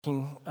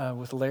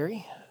With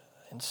Larry,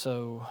 and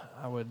so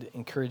I would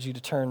encourage you to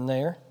turn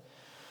there.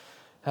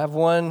 I have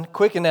one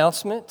quick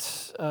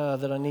announcement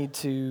that I need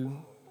to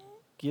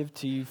give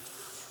to you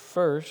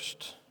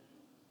first.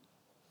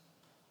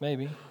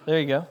 Maybe. There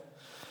you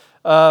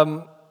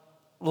go.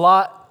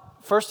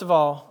 First of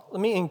all, let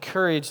me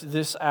encourage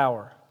this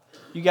hour.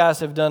 You guys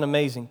have done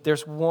amazing.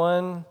 There's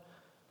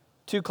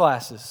two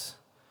classes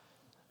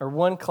at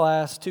 9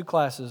 o'clock.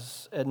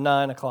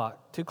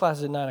 2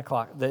 classes at 9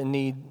 o'clock that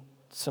need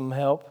some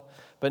help,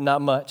 but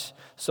not much.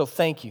 So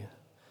thank you.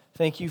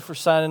 Thank you for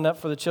signing up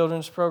for the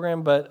children's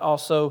program, but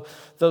also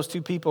those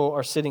two people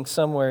are sitting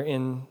somewhere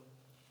in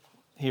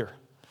here.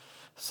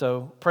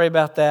 So pray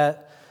about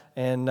that.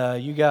 And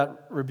you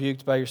got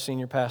rebuked by your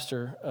senior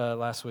pastor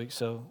last week,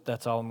 so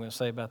that's all I'm going to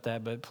say about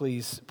that. But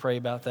please pray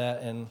about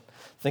that and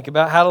think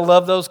about how to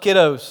love those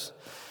kiddos.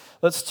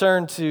 Let's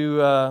turn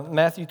to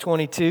Matthew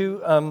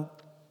 22. Let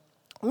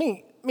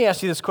me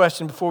ask you this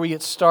question before we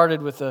get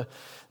started with the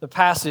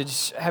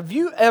passage. Have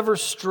you ever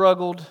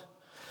struggled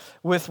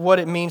with what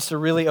it means to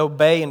really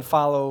obey and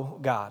follow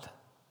God? Have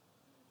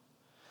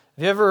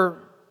you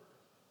ever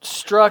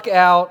struck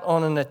out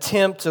on an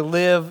attempt to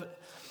live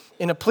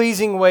in a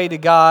pleasing way to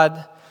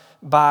God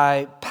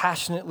by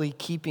passionately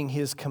keeping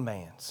His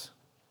commands?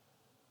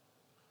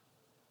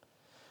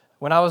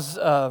 When I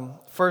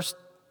first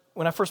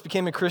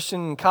became a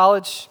Christian in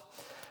college,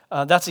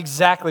 that's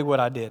exactly what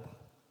I did.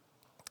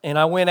 And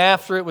I went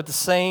after it with the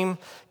same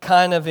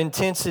kind of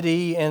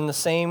intensity and the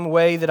same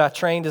way that I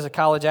trained as a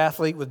college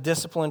athlete, with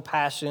discipline,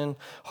 passion,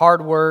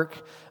 hard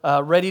work,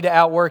 ready to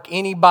outwork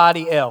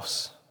anybody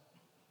else.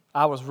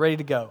 I was ready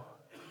to go.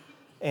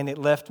 And it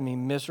left me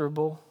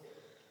miserable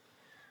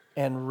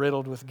and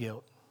riddled with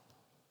guilt.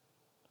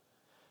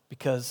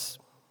 Because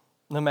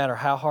no matter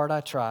how hard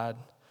I tried,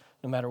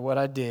 no matter what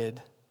I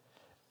did,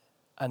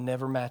 I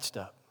never matched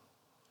up.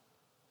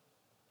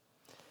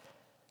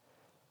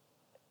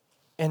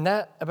 And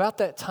about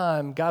that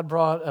time, God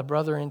brought a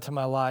brother into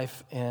my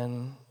life,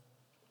 and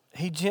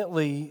he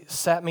gently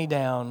sat me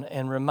down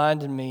and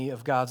reminded me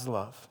of God's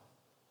love.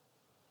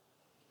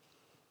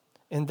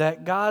 And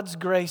that God's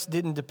grace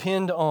didn't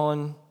depend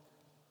on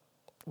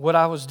what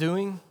I was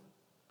doing,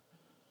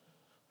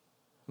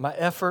 my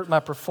effort,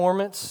 my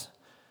performance,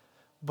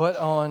 but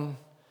on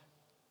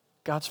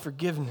God's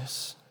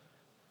forgiveness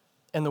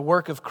and the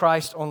work of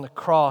Christ on the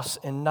cross,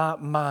 and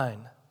not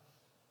mine.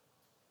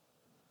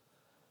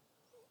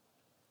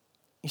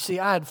 You see,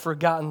 I had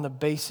forgotten the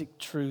basic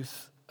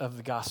truth of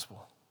the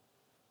gospel.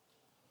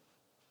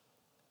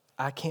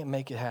 I can't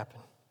make it happen.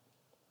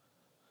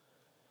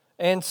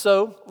 And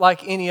so,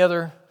 like any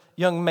other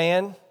young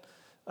man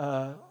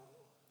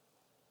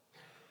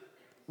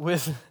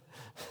with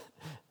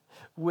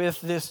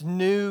this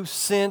new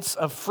sense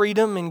of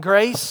freedom and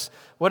grace,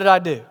 what did I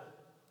do?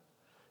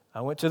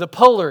 I went to the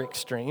polar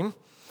extreme,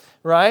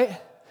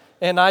 right?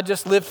 And I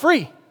just lived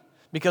free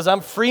because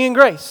I'm free in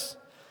grace.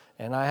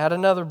 And I had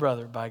another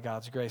brother, by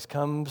God's grace,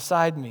 come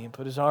beside me and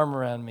put his arm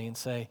around me and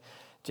say,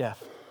 Jeff,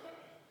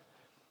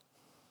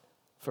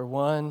 for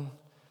one,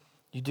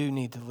 you do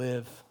need to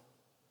live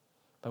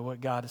by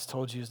what God has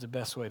told you is the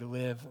best way to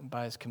live, and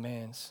by His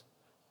commands.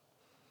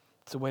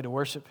 It's a way to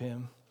worship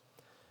Him.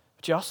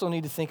 But you also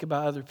need to think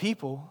about other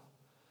people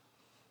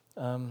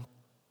and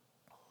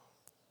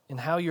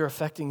how you're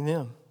affecting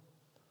them.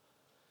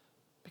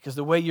 Because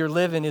the way you're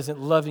living isn't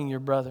loving your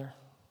brother.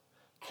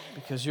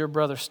 Because your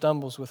brother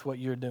stumbles with what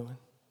you're doing.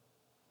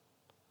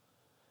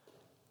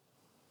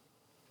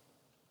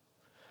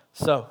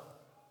 So,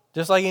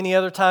 just like any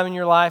other time in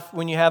your life,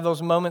 when you have those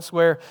moments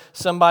where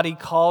somebody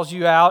calls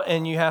you out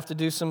and you have to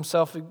do some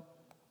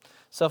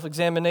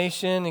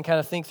self-examination and kind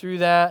of think through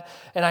that,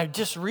 and I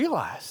just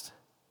realized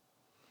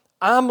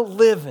I'm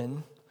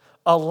living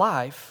a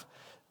life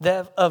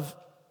of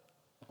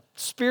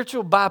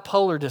spiritual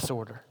bipolar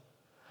disorder.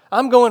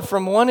 I'm going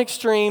from one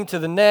extreme to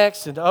the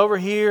next and over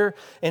here,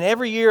 and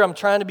every year I'm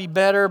trying to be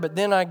better, but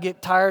then I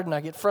get tired and I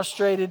get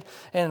frustrated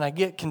and I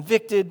get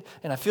convicted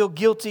and I feel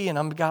guilty and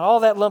I've got all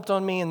that lumped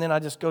on me, and then I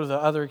just go to the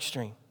other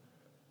extreme.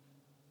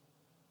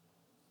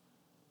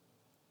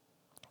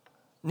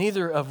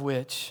 Neither of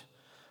which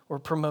were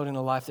promoting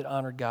a life that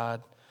honored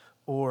God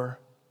or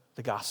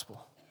the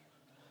gospel.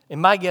 And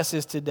my guess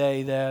is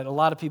today that a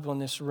lot of people in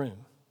this room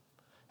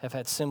have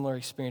had similar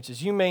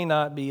experiences. You may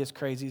not be as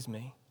crazy as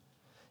me.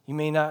 You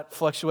may not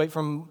fluctuate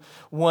from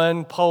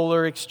one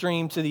polar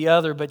extreme to the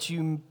other, but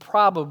you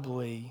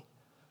probably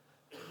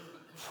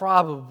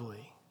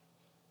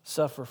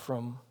suffer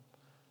from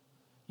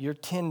your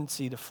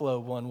tendency to flow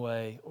one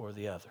way or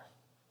the other,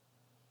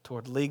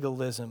 toward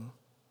legalism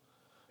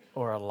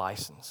or a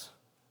license.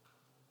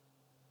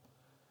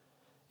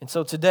 And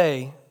so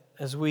today,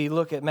 as we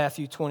look at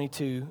Matthew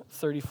 22,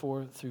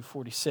 34 through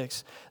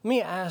 46, let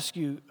me ask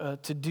you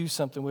to do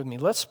something with me.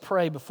 Let's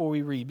pray before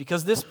we read,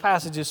 because this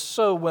passage is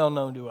so well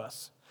known to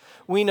us.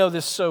 We know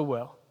this so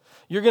well.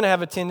 You're going to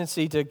have a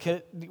tendency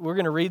we're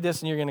going to read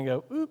this and you're going to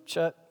go, oop,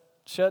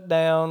 shut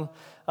down,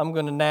 I'm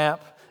going to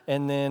nap,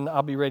 and then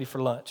I'll be ready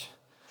for lunch.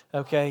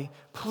 Okay?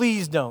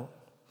 Please don't.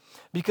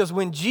 Because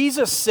when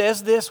Jesus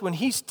says this, when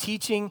he's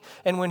teaching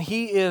and when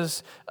he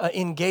is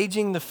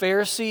engaging the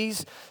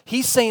Pharisees,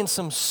 he's saying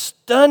some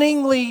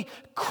stunningly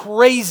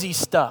crazy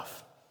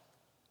stuff.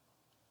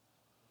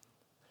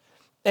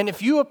 And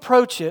if you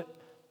approach it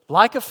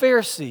like a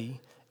Pharisee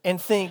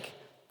and think,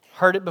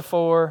 heard it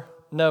before,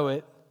 know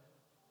it,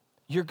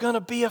 you're going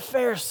to be a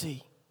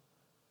Pharisee.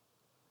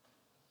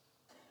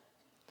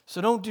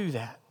 So don't do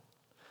that.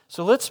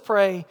 So let's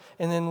pray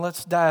and then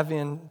let's dive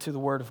into the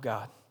Word of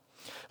God.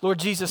 Lord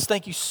Jesus,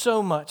 thank you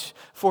so much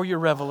for your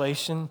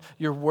revelation,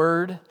 your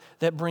word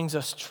that brings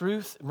us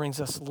truth, brings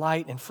us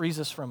light, and frees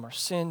us from our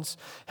sins,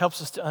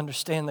 helps us to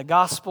understand the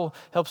gospel,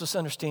 helps us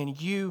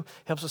understand you,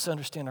 helps us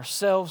understand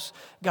ourselves.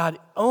 God,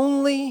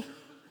 only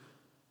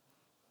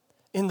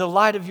in the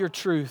light of your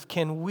truth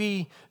can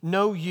we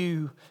know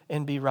you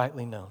and be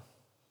rightly known.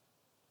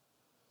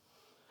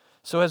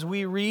 So as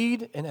we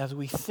read and as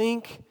we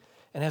think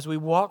and as we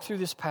walk through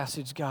this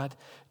passage, God,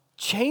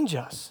 change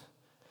us.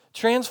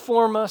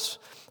 Transform us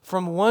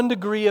from one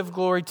degree of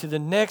glory to the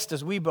next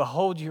as we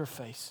behold your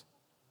face.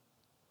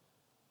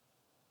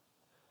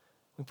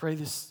 We pray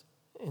this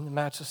in the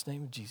matchless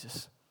name of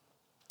Jesus.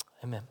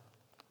 Amen.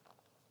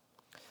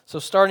 So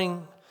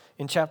starting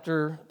in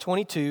chapter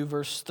 22,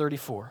 verse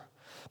 34.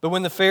 But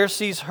when the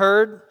Pharisees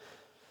heard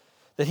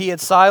that he had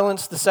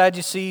silenced the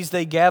Sadducees,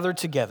 they gathered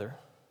together.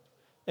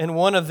 And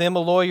one of them, a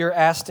lawyer,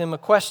 asked him a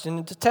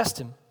question to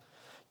test him.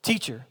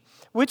 Teacher,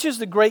 which is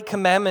the great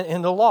commandment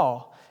in the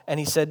law? And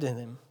he said to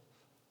them,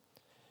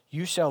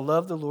 you shall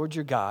love the Lord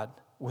your God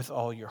with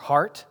all your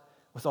heart,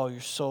 with all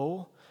your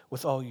soul,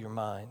 with all your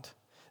mind.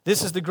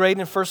 This is the great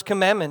and first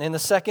commandment, and the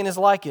second is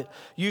like it.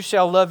 You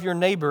shall love your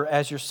neighbor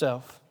as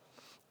yourself.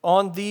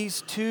 On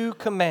these two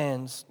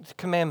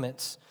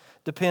commandments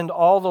depend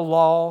all the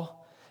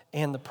law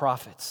and the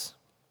prophets.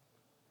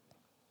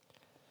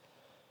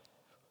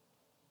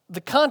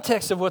 The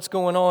context of what's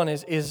going on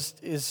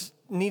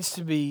needs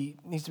to be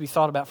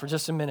thought about for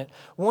just a minute.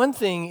 One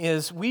thing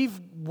is we've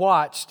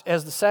watched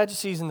as the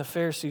Sadducees and the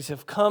Pharisees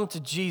have come to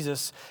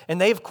Jesus and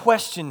they've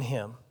questioned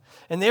him.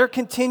 And they're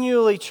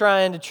continually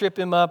trying to trip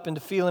him up and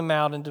to feel him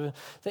out. And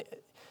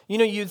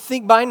you'd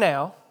think by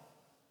now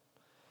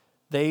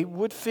they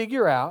would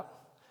figure out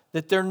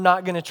that they're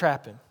not going to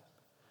trap him.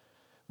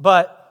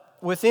 But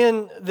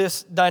within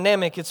this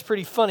dynamic, it's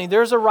pretty funny.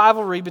 There's a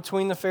rivalry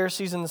between the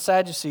Pharisees and the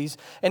Sadducees.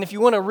 And if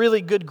you want a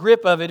really good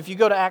grip of it, if you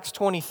go to Acts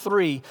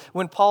 23,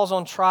 when Paul's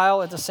on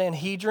trial at the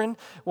Sanhedrin,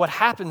 what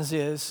happens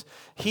is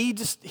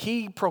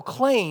he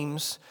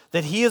proclaims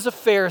that he is a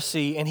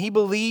Pharisee and he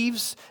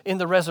believes in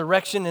the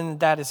resurrection and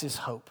that is his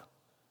hope.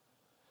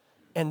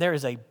 And there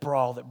is a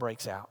brawl that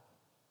breaks out.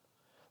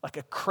 Like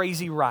a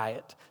crazy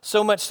riot.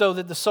 So much so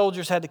that the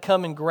soldiers had to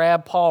come and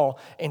grab Paul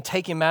and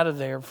take him out of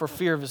there for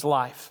fear of his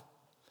life.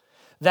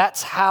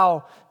 That's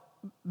how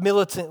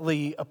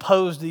militantly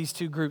opposed these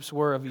two groups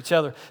were of each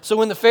other. So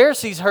when the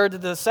Pharisees heard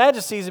that the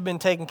Sadducees had been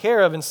taken care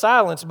of and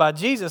silenced by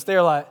Jesus,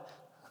 they're like,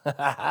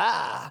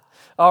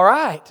 all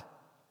right.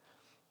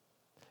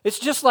 It's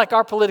just like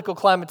our political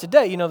climate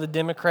today. The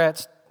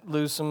Democrats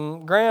lose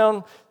some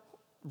ground,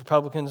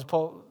 Republicans,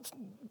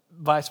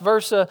 vice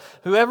versa.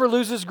 Whoever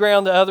loses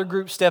ground, the other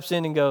group steps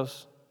in and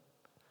goes,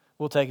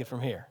 we'll take it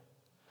from here.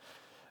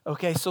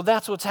 Okay, so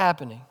that's what's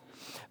happening.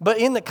 But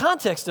in the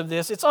context of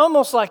this, it's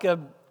almost like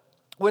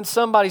when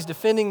somebody's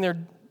defending their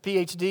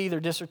PhD, their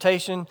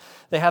dissertation,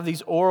 they have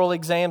these oral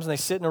exams and they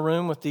sit in a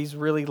room with these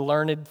really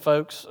learned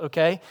folks,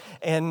 okay?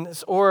 When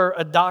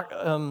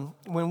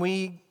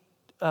we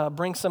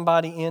bring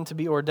somebody in to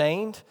be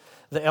ordained,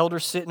 the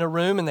elders sit in a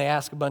room and they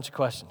ask a bunch of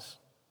questions.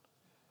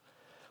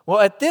 Well,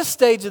 at this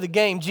stage of the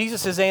game,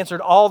 Jesus has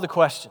answered all the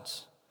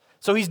questions.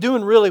 So he's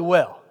doing really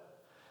well,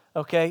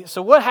 okay?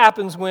 So what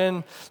happens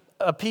when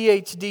a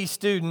PhD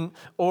student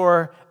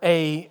or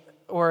a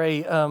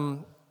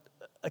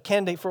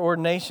candidate for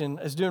ordination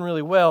is doing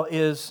really well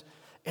is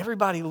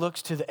everybody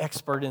looks to the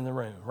expert in the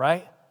room,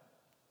 right?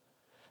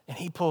 And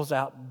he pulls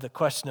out the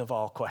question of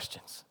all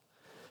questions.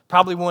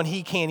 Probably one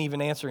he can't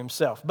even answer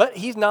himself. But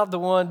he's not the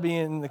one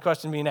being the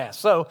question being asked,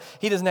 so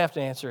he doesn't have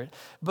to answer it.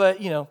 But,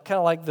 kind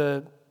of like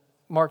the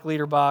Mark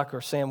Liederbach or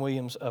Sam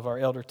Williams of our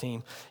elder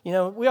team.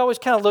 We always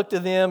kind of look to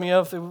them,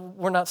 if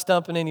we're not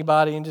stumping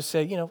anybody and just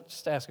say,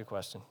 just ask a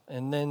question.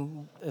 And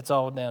then it's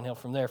all downhill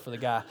from there for the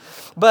guy.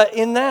 But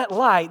in that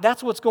light,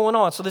 that's what's going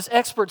on. So this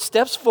expert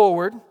steps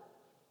forward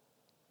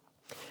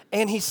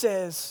and he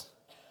says,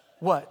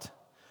 what?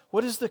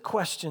 What is the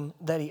question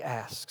that he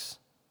asks?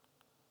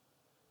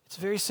 It's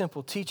very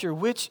simple. Teacher,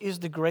 which is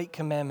the great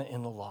commandment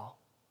in the law?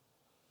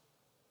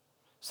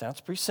 Sounds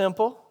pretty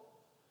simple.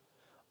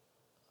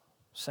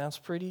 Sounds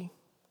pretty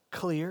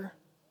clear.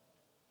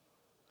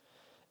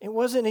 It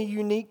wasn't a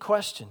unique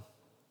question.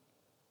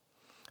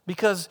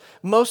 Because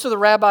most of the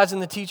rabbis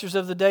and the teachers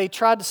of the day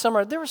tried to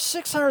summarize. There were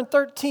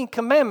 613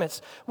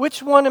 commandments.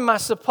 Which one am I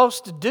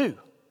supposed to do?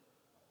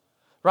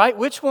 Right?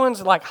 Which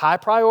one's like high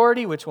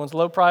priority? Which one's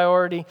low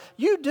priority?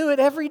 You do it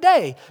every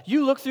day.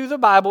 You look through the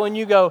Bible and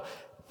you go,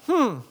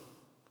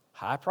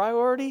 high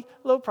priority,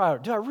 low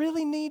priority. Do I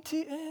really need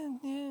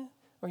to?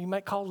 Or you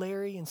might call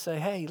Larry and say,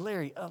 hey,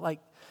 Larry,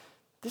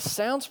 this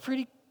sounds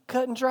pretty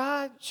cut and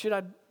dry.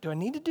 Do I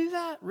need to do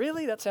that?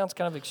 Really? That sounds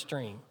kind of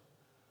extreme.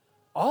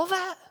 All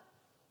that?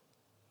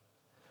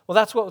 Well,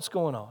 that's what's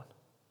going on.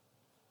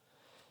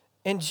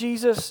 And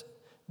Jesus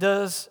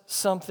does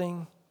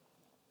something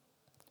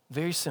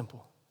very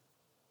simple.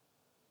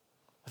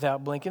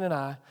 Without blinking an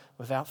eye,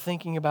 without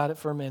thinking about it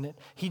for a minute,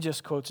 he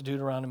just quotes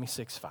Deuteronomy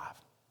 6:5.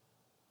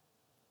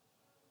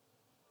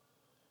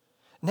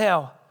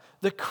 Now,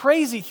 the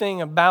crazy thing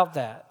about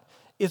that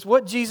is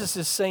what Jesus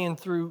is saying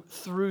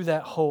through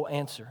that whole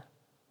answer.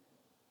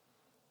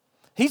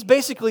 He's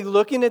basically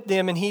looking at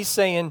them and he's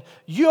saying,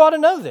 you ought to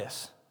know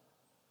this.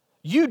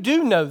 You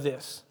do know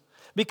this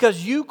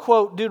because you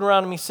quote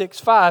Deuteronomy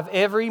 6:5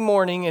 every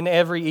morning and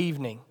every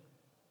evening.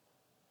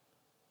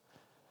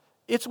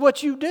 It's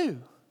what you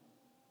do.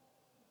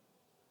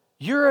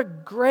 You're a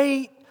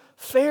great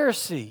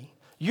Pharisee.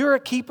 You're a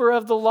keeper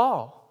of the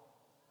law.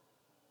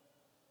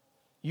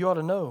 You ought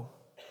to know.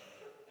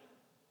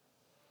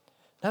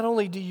 Not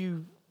only do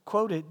you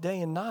quote it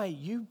day and night,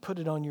 you put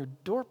it on your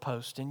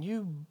doorpost and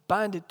you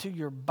bind it to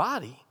your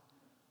body.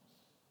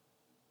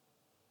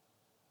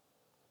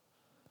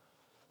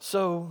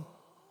 So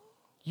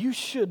you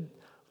should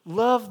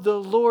love the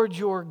Lord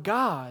your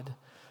God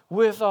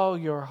with all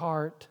your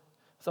heart,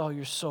 with all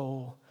your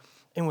soul,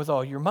 and with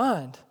all your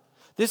mind.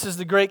 This is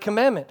the great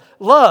commandment.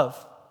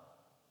 Love.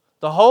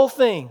 The whole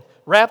thing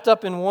wrapped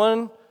up in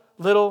one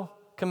little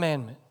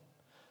commandment.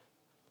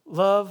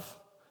 Love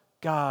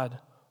God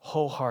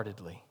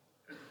wholeheartedly.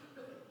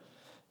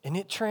 And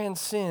it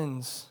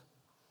transcends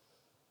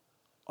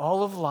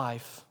all of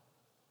life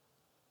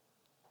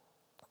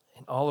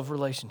and all of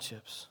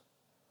relationships.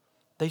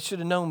 They should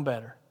have known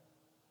better.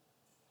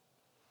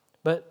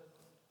 But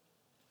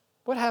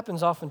what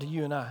happens often to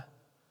you and I?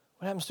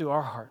 What happens to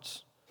our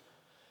hearts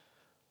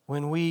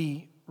when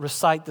we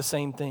recite the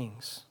same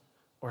things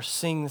or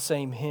sing the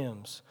same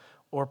hymns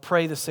or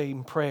pray the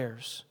same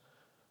prayers?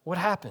 What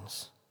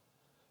happens?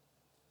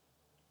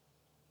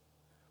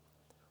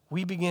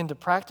 We begin to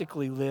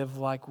practically live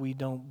like we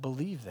don't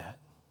believe that.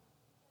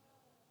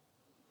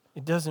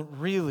 It doesn't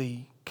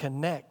really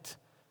connect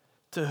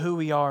to who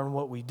we are and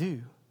what we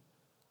do.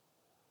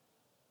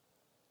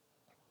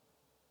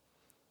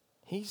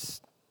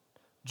 He's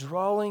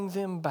drawing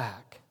them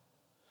back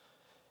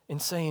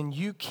and saying,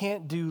 you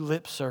can't do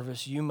lip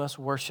service, you must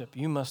worship,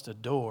 you must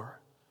adore.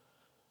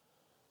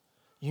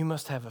 You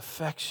must have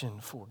affection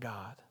for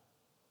God.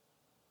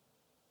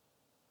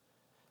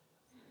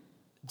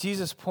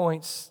 Jesus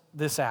points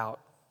this out,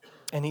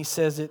 and he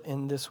says it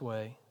in this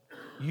way.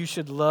 You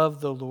should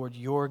love the Lord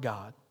your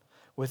God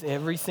with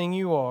everything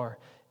you are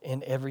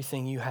and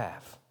everything you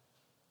have.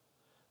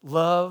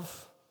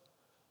 Love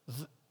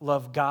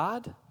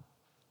God,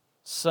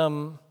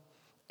 some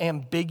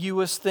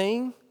ambiguous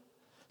thing,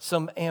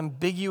 some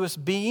ambiguous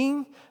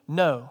being?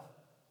 No.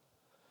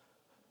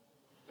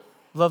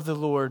 Love the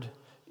Lord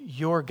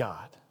your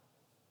God.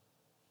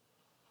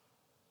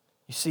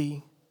 You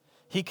see,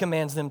 he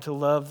commands them to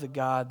love the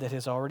God that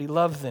has already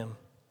loved them.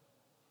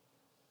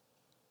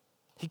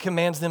 He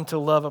commands them to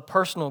love a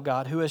personal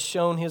God who has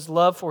shown his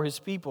love for his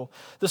people.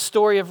 The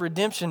story of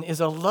redemption is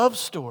a love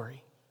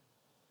story.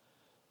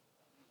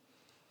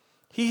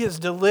 He has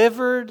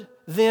delivered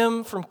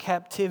them from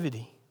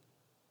captivity.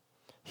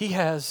 He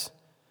has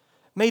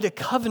made a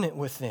covenant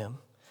with them.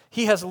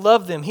 He has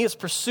loved them. He has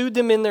pursued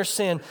them in their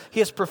sin.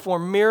 He has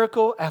performed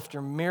miracle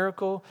after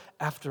miracle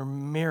after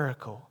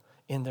miracle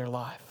in their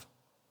life.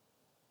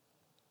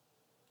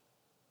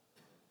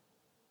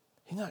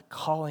 He's not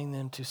calling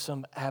them to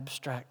some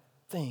abstract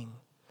thing.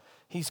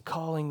 He's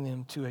calling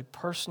them to a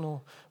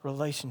personal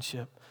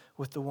relationship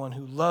with the one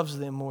who loves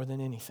them more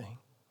than anything.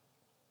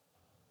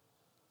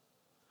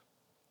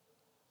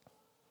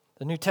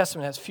 The New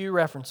Testament has few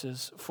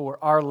references for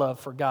our love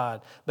for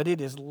God, but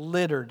it is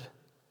littered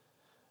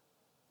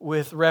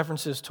with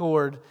references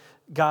toward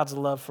God's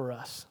love for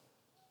us.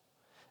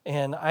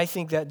 And I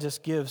think that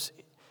just gives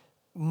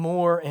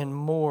more and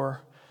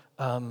more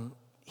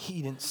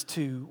credence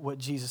to what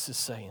Jesus is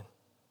saying.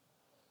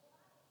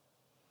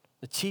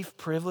 The chief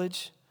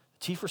privilege,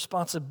 the chief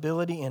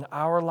responsibility in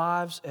our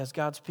lives as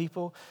God's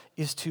people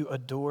is to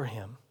adore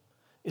him,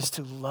 is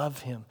to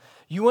love him.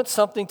 You want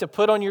something to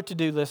put on your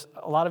to-do list.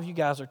 A lot of you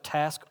guys are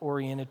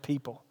task-oriented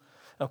people.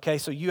 Okay,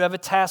 so you have a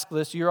task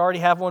list. You already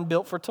have one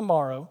built for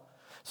tomorrow.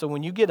 So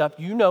when you get up,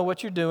 you know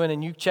what you're doing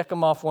and you check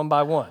them off one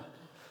by one.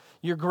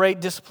 You're great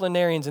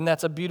disciplinarians, and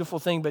that's a beautiful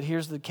thing, but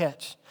here's the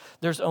catch.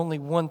 There's only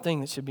one thing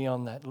that should be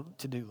on that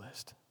to-do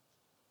list.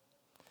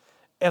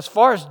 As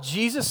far as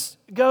Jesus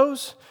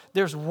goes,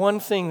 there's one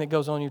thing that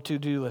goes on your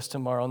to-do list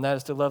tomorrow, and that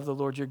is to love the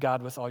Lord your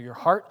God with all your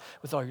heart,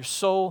 with all your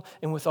soul,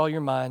 and with all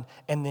your mind.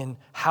 And then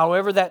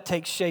however that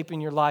takes shape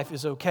in your life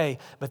is okay,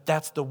 but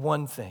that's the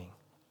one thing.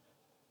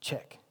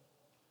 Check.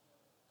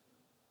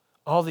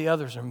 All the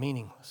others are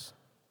meaningless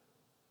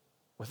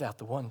without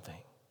the one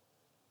thing.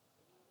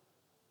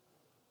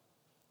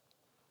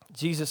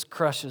 Jesus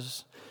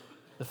crushes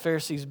the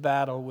Pharisees'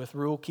 battle with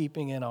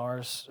rule-keeping and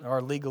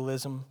our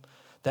legalism.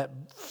 that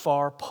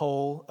far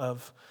pole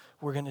of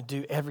we're going to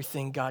do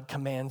everything God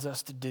commands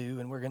us to do,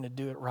 and we're going to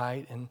do it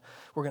right, and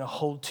we're going to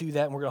hold to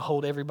that, and we're going to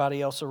hold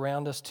everybody else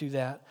around us to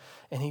that.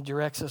 And he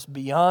directs us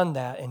beyond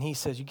that, and he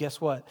says, you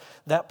guess what?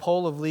 That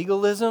pole of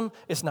legalism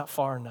is not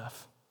far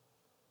enough.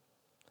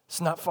 It's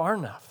not far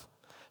enough.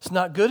 It's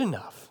not good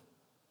enough.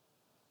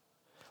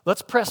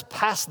 Let's press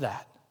past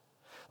that.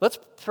 Let's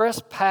press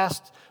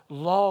past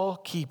law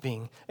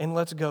keeping, and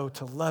let's go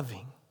to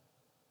loving.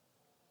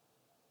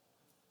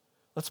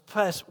 Let's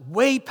press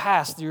way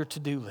past your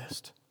to-do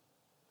list.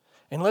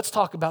 And let's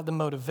talk about the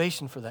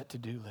motivation for that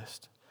to-do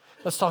list.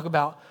 Let's talk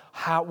about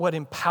what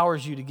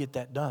empowers you to get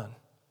that done.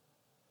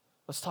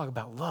 Let's talk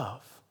about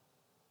love.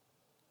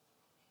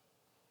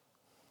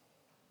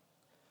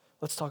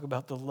 Let's talk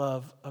about the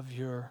love of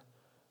your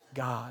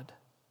God.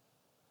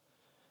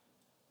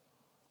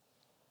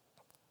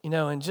 You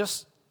know, and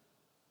just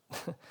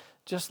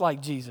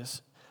like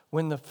Jesus,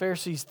 when the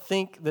Pharisees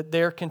think that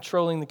they're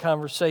controlling the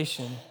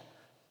conversation,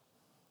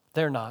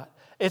 they're not.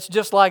 It's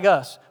just like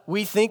us.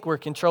 We think we're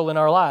controlling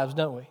our lives,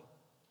 don't we?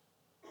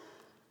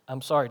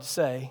 I'm sorry to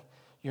say,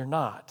 you're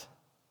not.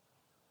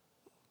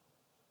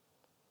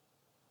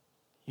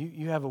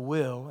 You have a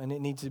will, and it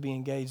needs to be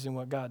engaged in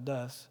what God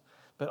does.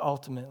 But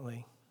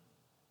ultimately,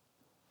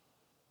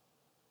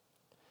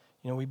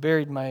 you know, we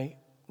buried my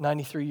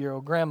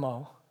 93-year-old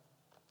grandma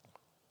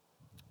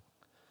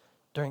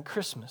during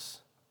Christmas.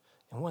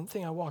 And one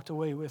thing I walked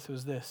away with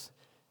was this: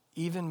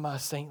 even my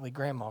saintly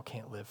grandma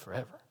can't live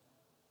forever.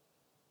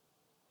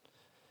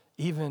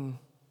 Even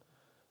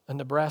a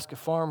Nebraska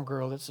farm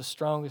girl that's the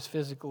strongest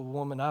physical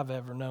woman I've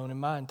ever known in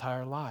my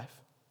entire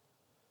life,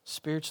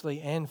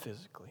 spiritually and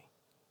physically,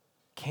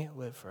 can't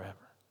live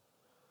forever.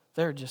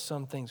 There are just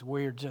some things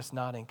we're just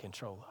not in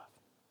control of.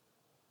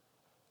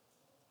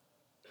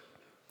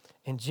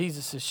 And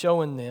Jesus is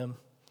showing them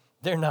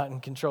they're not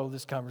in control of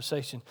this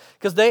conversation.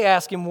 Because they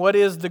ask him, what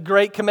is the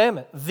great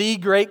commandment? The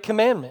great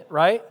commandment,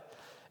 right?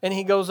 And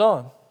he goes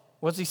on.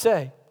 What's he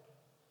say?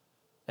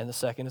 And the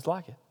second is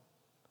like it.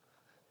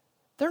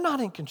 They're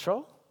not in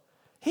control.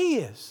 He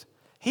is.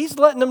 He's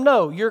letting them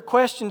know your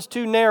question's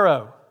too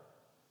narrow.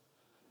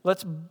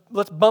 Let's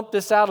bump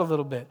this out a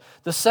little bit.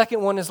 The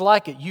second one is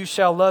like it. You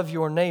shall love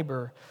your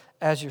neighbor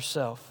as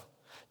yourself.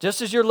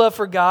 Just as your love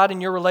for God and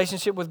your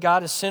relationship with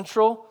God is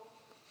central,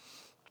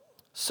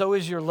 so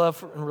is your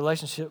love and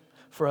relationship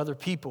for other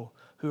people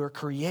who are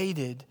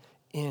created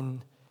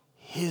in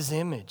His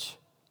image.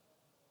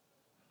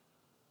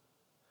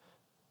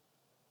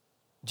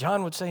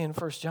 John would say in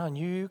 1 John,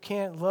 you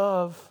can't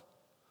love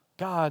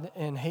God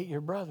and hate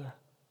your brother.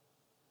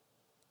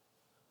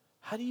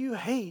 How do you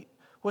hate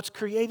what's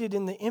created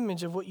in the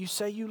image of what you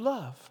say you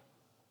love?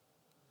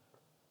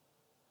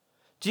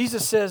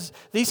 Jesus says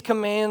these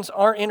commands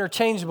aren't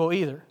interchangeable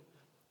either.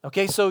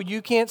 Okay, so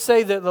you can't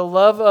say that the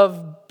love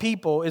of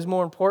people is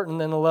more important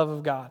than the love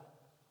of God.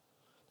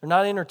 They're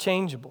not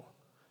interchangeable.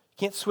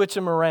 You can't switch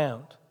them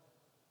around.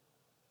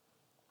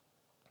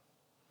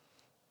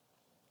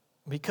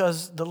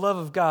 Because the love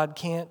of God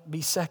can't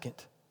be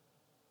second.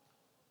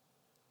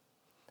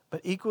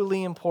 But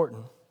equally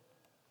important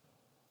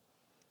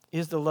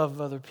is the love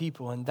of other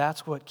people, and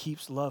that's what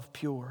keeps love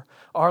pure.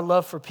 Our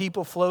love for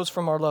people flows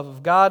from our love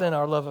of God, and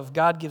our love of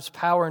God gives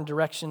power and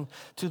direction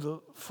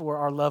for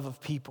our love of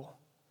people.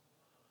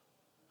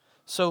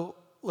 So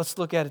let's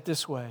look at it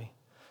this way.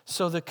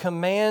 So the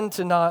command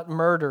to not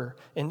murder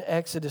in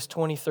Exodus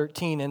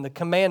 20:13 and the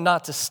command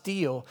not to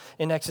steal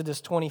in Exodus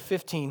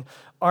 20:15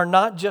 are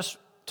not just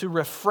to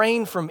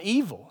refrain from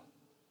evil.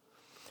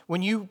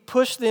 When you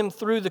push them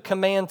through the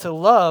command to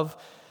love,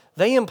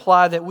 they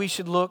imply that we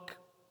should look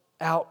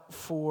out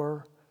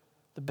for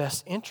the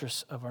best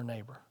interests of our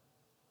neighbor.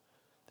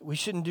 That we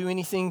shouldn't do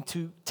anything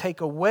to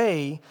take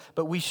away,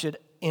 but we should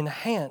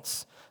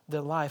enhance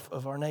the life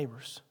of our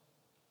neighbors.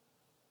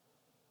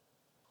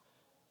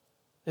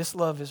 This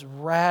love is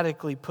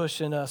radically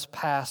pushing us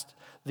past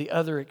the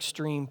other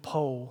extreme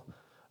pole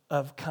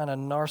of kind of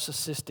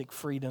narcissistic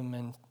freedom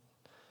and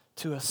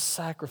to a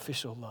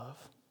sacrificial love.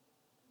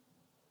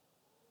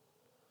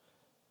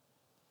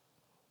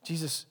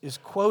 Jesus is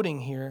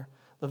quoting here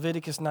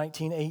Leviticus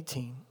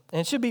 19:18. And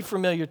it should be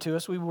familiar to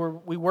us. We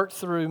worked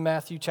through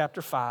Matthew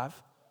chapter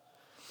 5.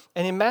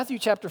 And in Matthew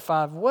chapter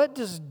 5, what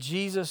does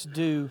Jesus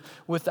do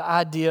with the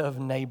idea of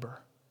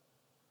neighbor?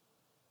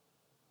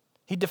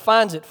 He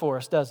defines it for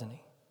us, doesn't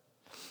he?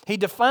 He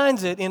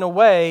defines it in a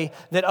way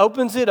that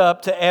opens it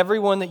up to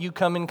everyone that you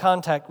come in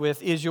contact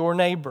with is your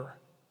neighbor.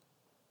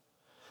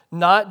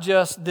 Not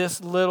just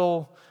this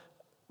little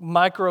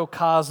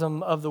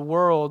microcosm of the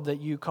world that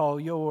you call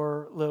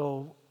your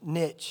little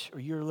niche or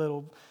your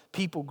little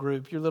people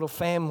group, your little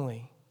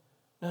family.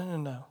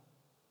 No.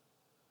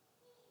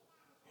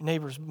 Your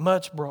neighbor's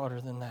much broader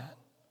than that.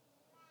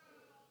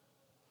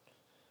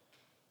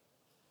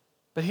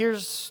 But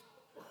here's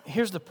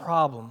the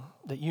problem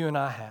that you and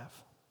I have.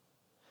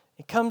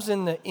 It comes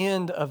in the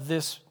end of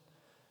this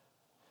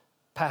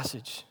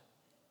passage,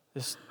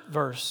 this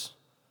verse.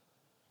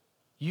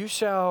 You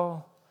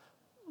shall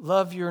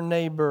love your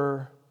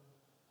neighbor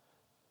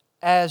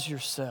as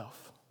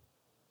yourself.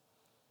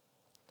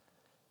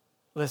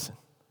 Listen,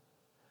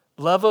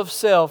 love of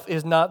self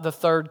is not the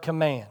third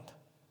command.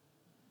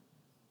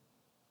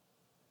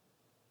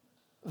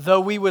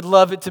 Though we would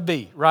love it to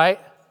be, right?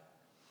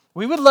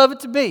 We would love it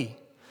to be.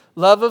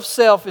 Love of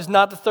self is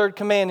not the third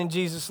command in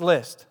Jesus'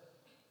 list.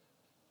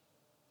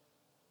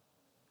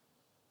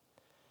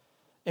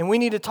 And we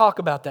need to talk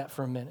about that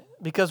for a minute,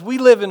 because we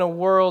live in a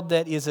world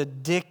that is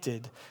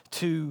addicted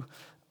to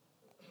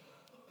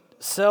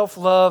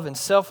self-love and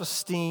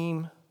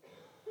self-esteem.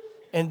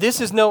 And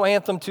this is no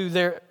anthem to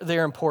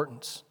their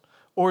importance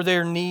or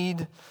their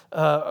need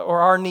or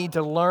our need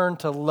to learn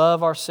to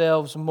love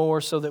ourselves more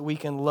so that we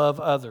can love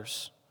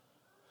others.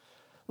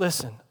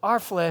 Listen, our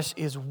flesh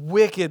is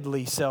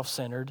wickedly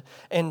self-centered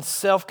and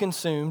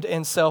self-consumed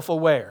and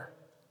self-aware.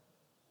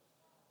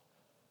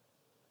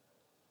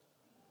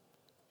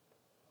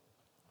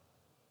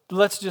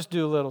 Let's just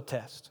do a little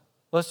test.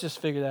 Let's just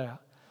figure that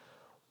out.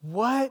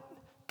 What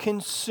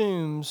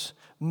consumes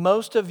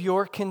most of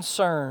your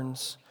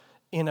concerns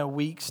in a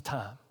week's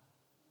time?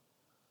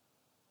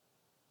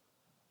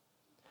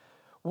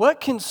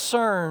 What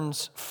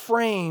concerns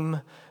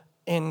frame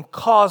and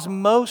cause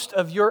most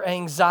of your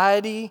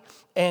anxiety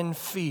and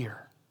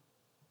fear?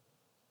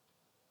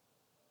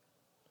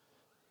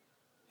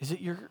 Is it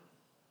your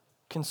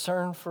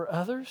concern for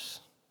others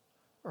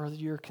or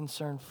your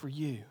concern for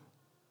you?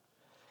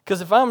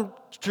 Because if I'm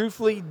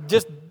truthfully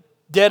just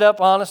dead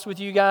up honest with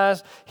you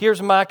guys,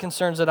 here's my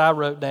concerns that I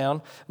wrote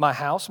down. My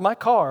house, my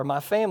car, my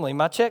family,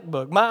 my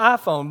checkbook, my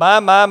iPhone,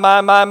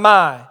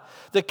 my.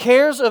 The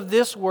cares of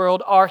this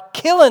world are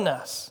killing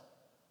us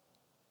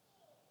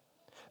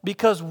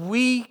because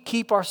we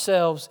keep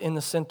ourselves in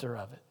the center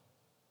of it.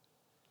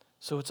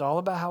 So it's all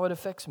about how it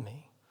affects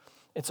me.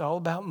 It's all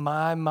about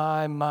my.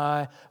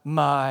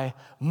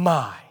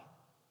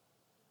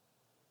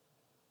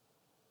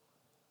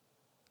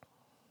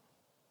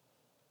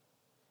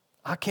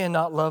 I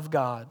cannot love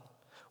God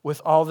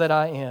with all that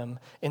I am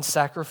and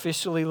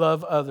sacrificially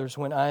love others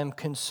when I am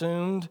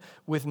consumed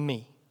with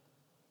me.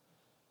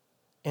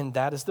 And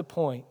that is the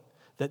point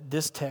that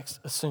this text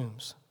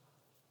assumes.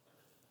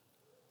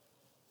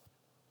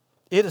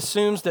 It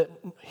assumes that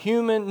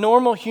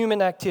normal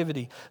human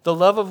activity, the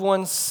love of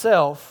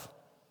oneself,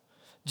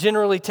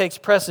 generally takes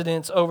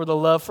precedence over the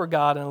love for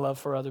God and love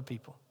for other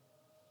people.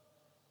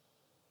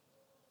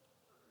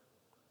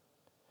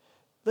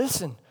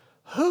 Listen,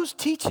 who's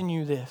teaching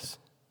you this?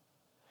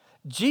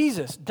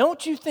 Jesus.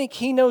 Don't you think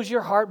He knows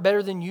your heart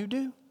better than you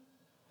do?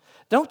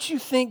 Don't you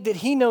think that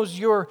He knows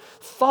your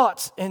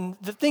thoughts and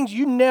the things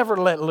you never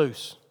let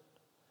loose?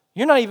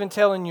 You're not even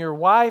telling your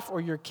wife or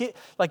your kid,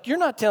 like you're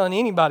not telling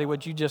anybody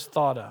what you just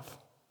thought of.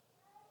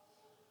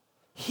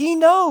 He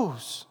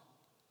knows.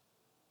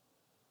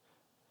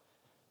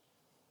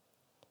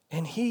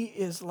 And He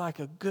is like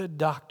a good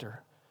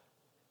doctor.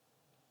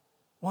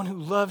 One who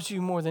loves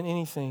you more than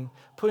anything,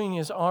 putting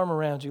His arm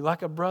around you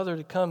like a brother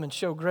to come and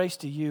show grace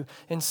to you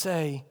and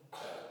say,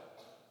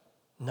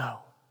 no.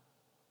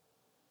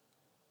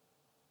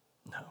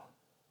 No.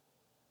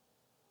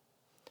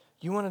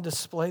 You want to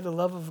display the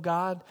love of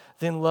God?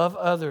 Then love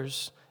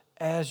others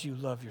as you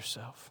love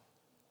yourself.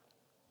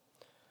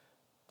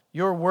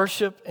 Your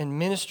worship and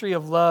ministry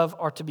of love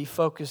are to be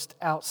focused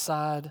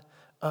outside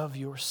of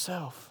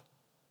yourself.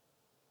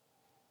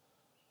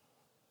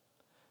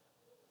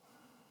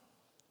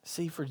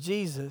 See, for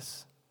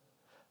Jesus,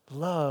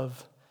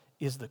 love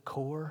is the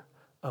core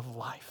of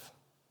life.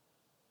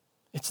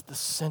 It's the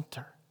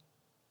center.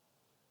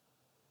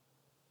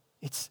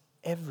 It's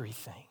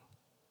everything.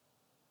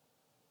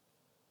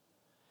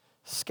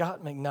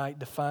 Scott McKnight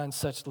defines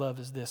such love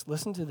as this.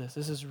 Listen to this.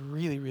 This is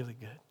really, really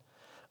good.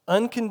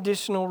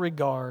 Unconditional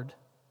regard.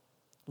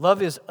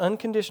 Love is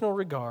unconditional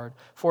regard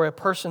for a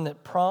person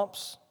that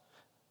prompts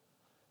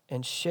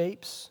and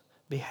shapes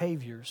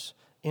behaviors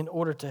in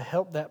order to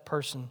help that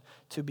person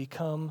to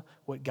become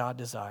what God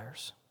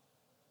desires.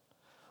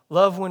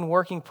 Love, when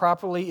working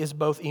properly, is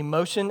both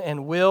emotion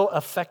and will,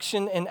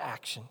 affection and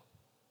action.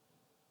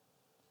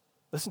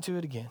 Listen to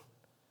it again.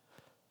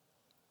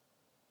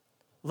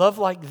 Love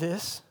like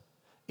this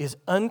is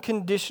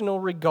unconditional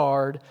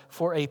regard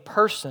for a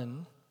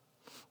person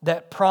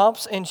that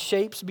prompts and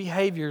shapes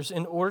behaviors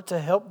in order to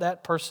help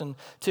that person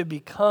to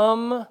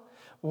become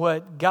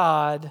what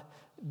God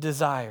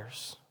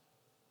desires.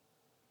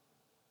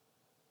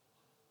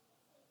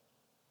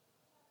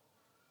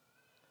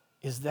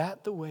 Is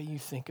that the way you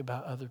think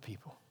about other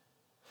people?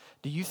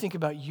 Do you think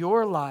about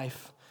your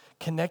life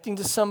connecting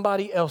to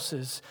somebody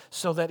else's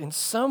so that in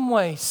some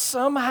way,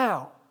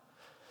 somehow,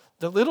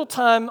 the little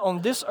time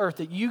on this earth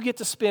that you get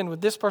to spend with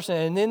this person,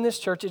 and in this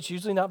church, it's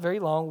usually not very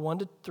long, 1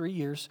 to 3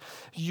 years,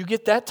 you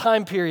get that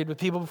time period with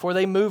people before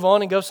they move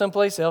on and go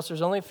someplace else.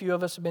 There's only a few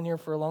of us who have been here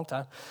for a long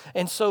time.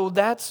 And so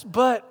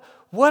but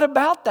what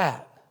about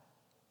that?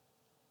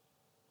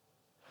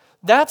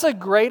 That's a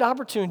great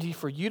opportunity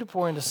for you to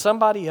pour into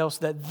somebody else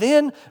that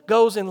then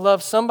goes and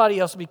loves somebody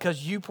else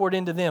because you poured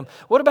into them.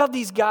 What about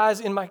these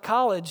guys in my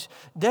college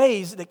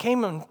days that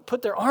came and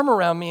put their arm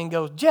around me and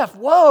go, Jeff,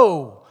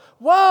 whoa.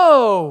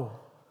 No.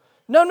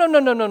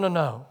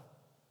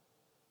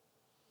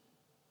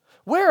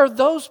 Where are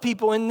those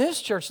people in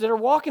this church that are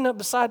walking up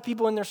beside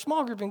people in their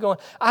small group and going,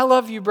 I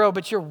love you, bro,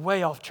 but you're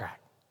way off track?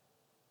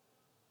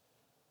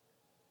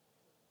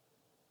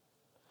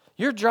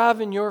 You're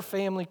driving your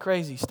family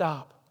crazy.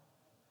 Stop.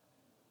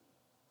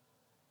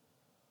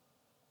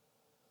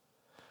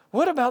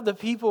 What about the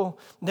people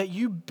that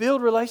you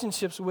build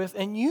relationships with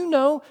and you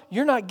know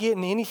you're not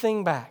getting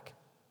anything back?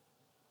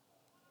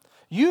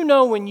 You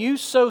know when you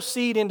sow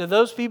seed into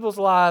those people's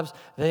lives,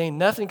 there ain't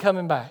nothing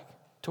coming back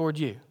toward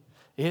you.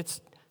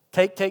 It's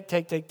take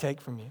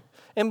from you.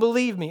 And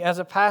believe me, as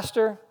a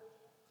pastor,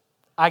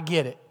 I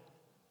get it.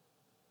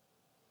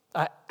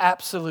 I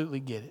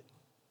absolutely get it.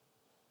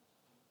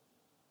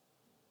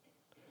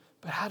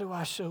 But how do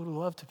I show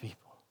love to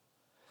people?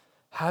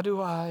 How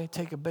do I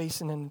take a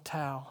basin and a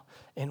towel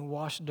and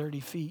wash dirty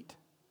feet?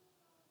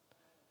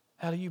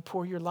 How do you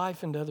pour your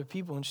life into other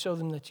people and show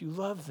them that you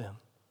love them?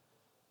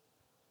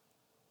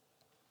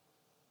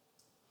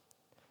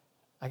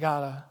 I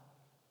got an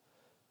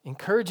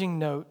encouraging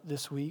note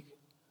this week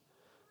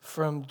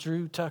from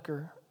Drew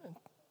Tucker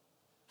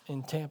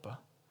in Tampa,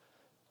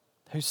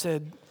 who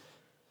said,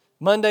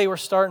 Monday we're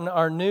starting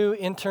our new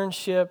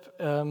internship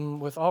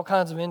with all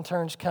kinds of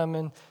interns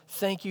coming.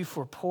 Thank you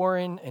for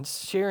pouring and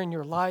sharing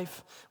your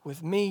life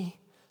with me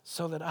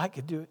so that I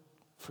could do it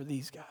for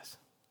these guys.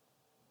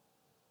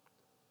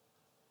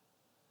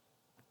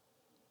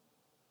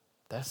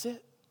 That's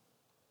it.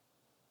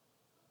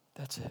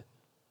 That's it.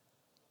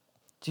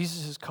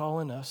 Jesus is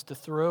calling us to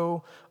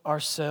throw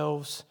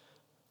ourselves,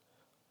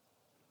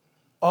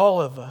 all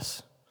of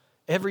us,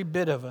 every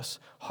bit of us,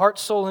 heart,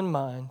 soul, and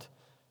mind,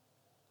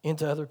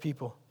 into other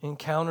people,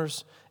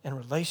 encounters and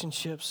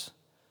relationships,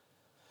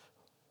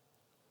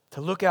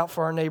 to look out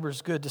for our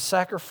neighbor's good, to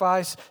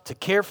sacrifice, to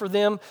care for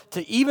them,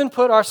 to even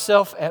put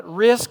ourselves at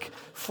risk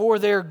for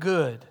their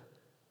good,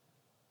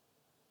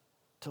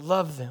 to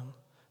love them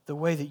the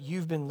way that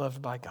you've been loved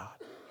by God.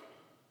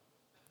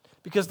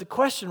 Because the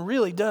question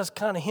really does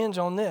kind of hinge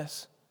on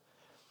this.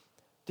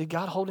 Did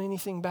God hold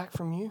anything back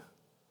from you?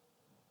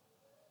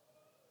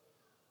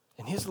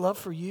 And His love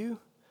for you?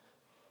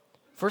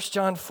 1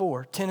 John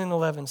 4, 10 and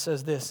 11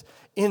 says this,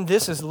 In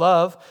this is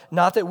love,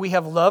 not that we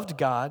have loved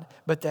God,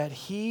 but that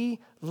He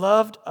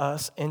loved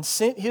us and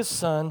sent His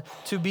Son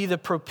to be the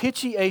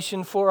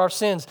propitiation for our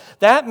sins.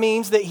 That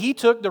means that He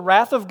took the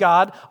wrath of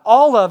God,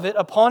 all of it,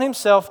 upon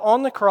Himself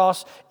on the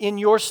cross in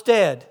your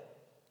stead.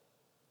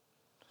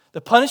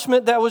 The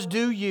punishment that was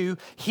due you,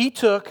 He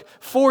took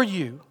for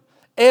you.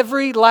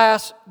 Every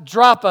last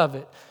drop of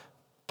it.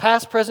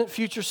 Past, present,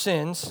 future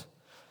sins.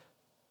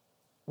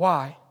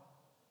 Why?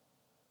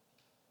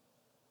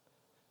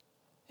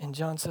 And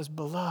John says,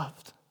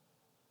 Beloved,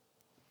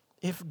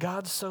 if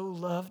God so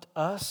loved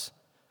us,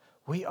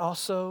 we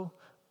also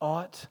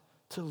ought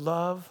to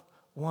love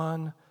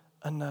one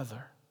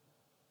another.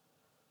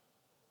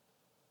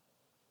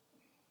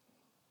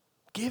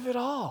 Give it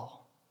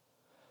all.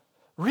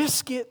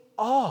 Risk it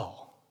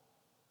all.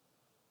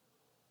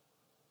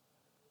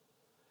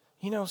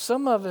 You know,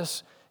 some of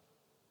us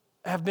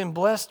have been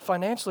blessed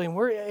financially and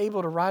we're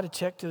able to write a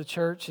check to the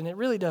church and it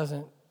really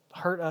doesn't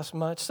hurt us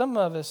much. Some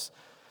of us,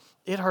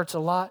 it hurts a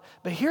lot.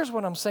 But here's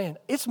what I'm saying.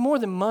 It's more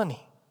than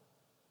money.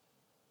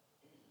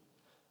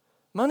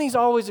 Money's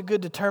always a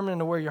good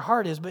determinant of where your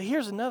heart is, but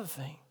here's another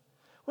thing.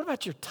 What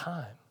about your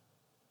time?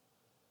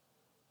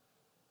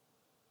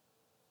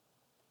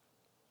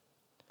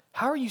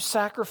 How are you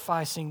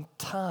sacrificing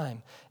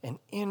time and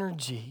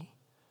energy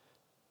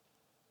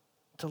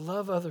to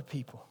love other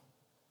people,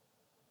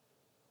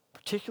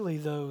 particularly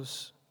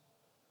those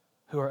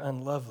who are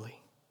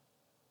unlovely?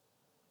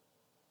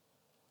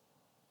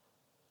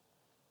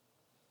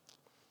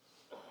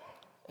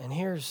 And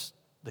here's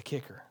the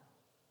kicker.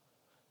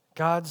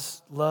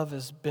 God's love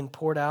has been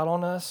poured out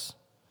on us.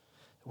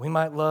 We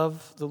might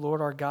love the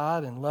Lord our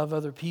God and love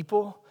other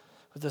people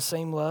with the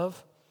same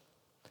love.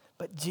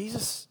 But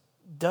Jesus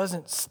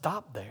doesn't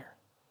stop there.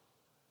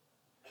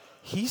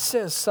 He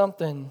says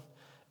something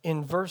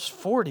in verse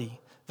 40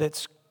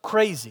 that's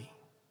crazy.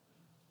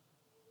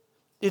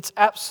 It's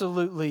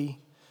absolutely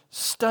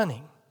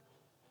stunning.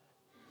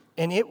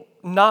 And it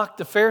knocked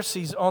the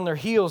Pharisees on their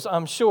heels,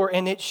 I'm sure,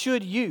 and it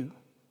should you.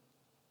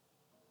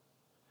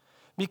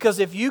 Because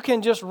if you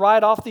can just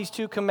write off these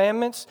two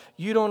commandments,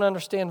 you don't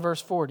understand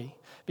verse 40.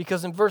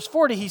 Because in verse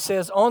 40 he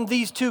says, on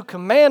these two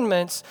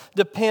commandments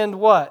depend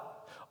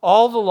what?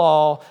 All the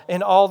law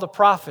and all the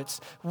prophets.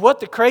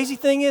 What the crazy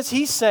thing is,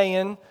 he's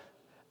saying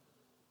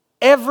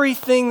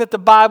everything that the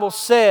Bible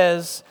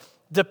says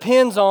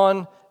depends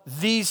on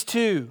these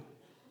two.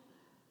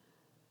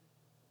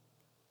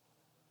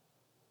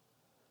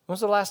 When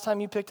was the last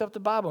time you picked up the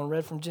Bible and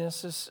read from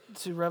Genesis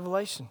to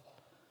Revelation?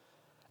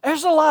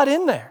 There's a lot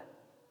in there.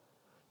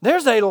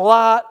 There's a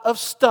lot of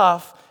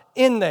stuff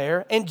in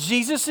there, and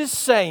Jesus is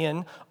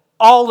saying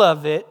all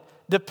of it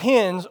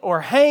depends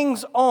or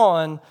hangs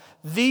on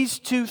these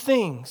two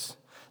things,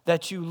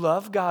 that you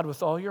love God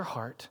with all your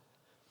heart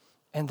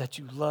and that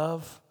you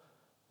love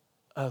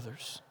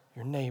others,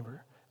 your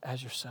neighbor,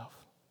 as yourself.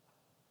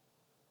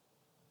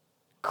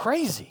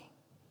 Crazy.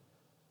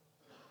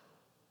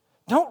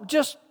 Don't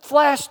just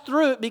flash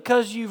through it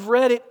because you've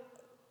read it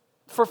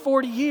for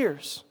 40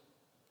 years.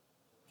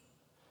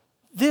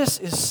 This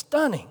is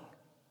stunning.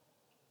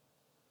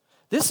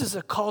 This is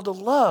a call to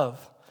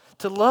love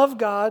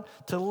God,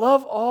 to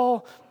love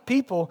all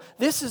people.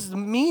 This is the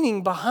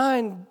meaning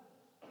behind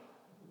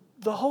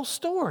the whole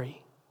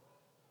story.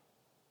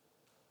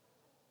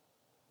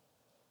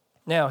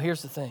 Now,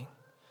 here's the thing.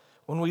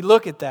 When we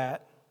look at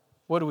that,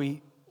 what do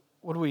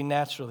we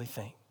naturally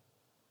think?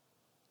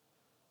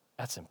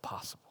 That's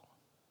impossible.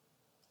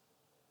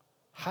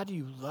 How do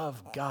you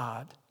love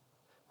God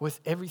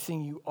with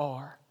everything you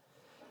are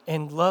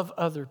and love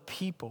other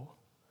people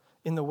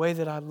in the way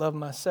that I love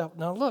myself?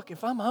 Now look,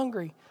 if I'm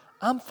hungry,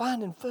 I'm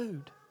finding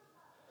food.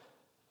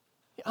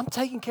 I'm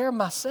taking care of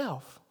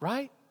myself,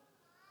 right?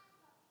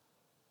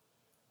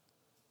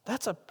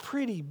 That's a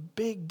pretty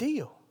big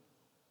deal.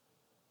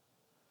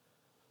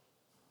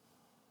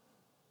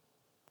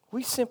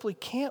 We simply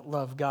can't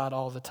love God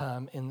all the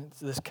time in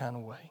this kind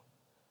of way.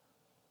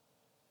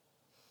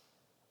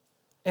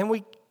 And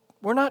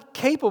we're not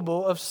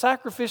capable of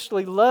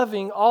sacrificially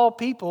loving all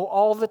people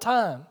all the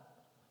time.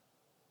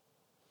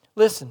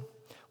 Listen,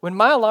 when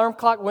my alarm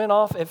clock went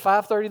off at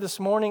 5:30 this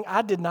morning,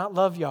 I did not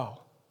love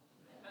y'all.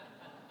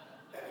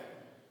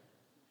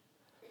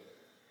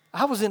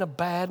 I was in a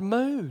bad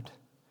mood.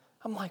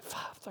 I'm like,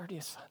 5:30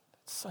 is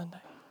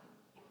Sunday.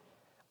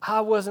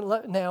 I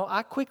wasn't now,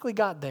 I quickly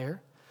got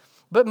there,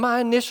 but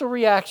my initial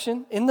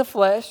reaction in the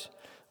flesh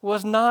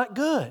was not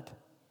good.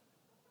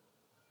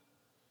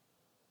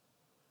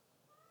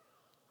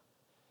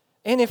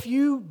 And if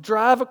you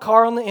drive a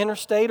car on the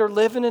interstate or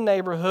live in a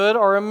neighborhood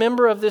or a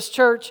member of this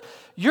church,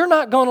 you're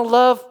not going to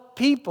love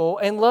people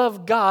and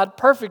love God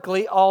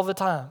perfectly all the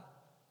time.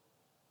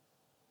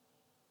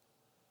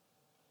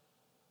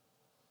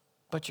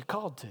 But you're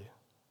called to.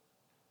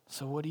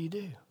 So what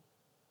do?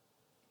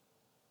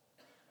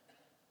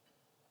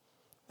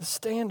 The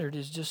standard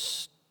is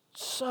just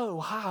so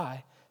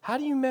high. How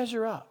do you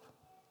measure up?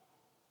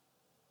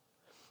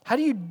 How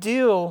do you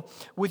deal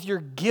with your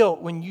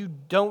guilt when you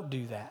don't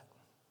do that?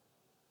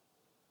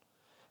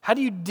 How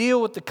do you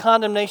deal with the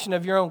condemnation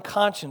of your own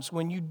conscience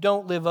when you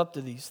don't live up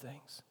to these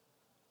things?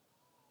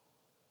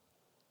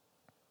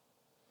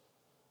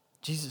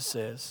 Jesus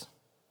says,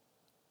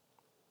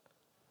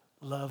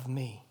 love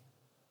me.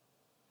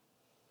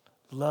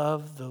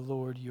 Love the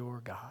Lord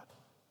your God.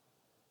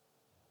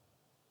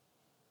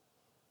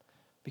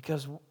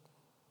 Because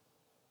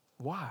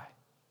why?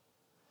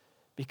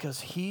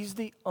 Because He's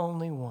the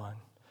only one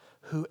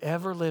who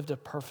ever lived a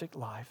perfect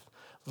life,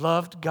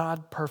 loved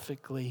God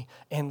perfectly,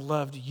 and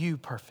loved you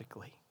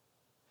perfectly.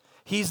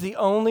 He's the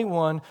only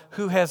one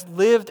who has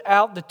lived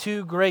out the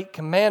two great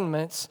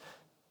commandments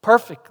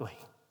perfectly.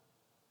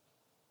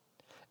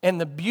 And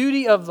the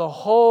beauty of the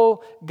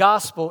whole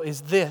gospel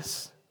is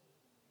this,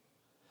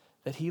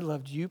 that He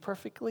loved you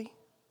perfectly,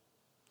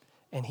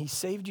 and He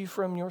saved you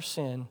from your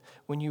sin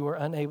when you were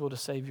unable to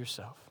save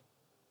yourself.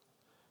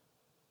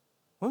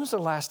 When was the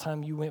last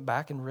time you went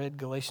back and read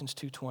Galatians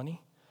 2:20?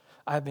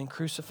 I have been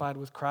crucified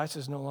with Christ. It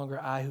is no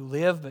longer I who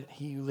live, but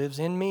He who lives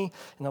in me.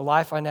 In the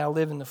life I now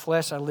live in the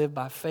flesh, I live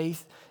by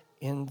faith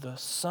in the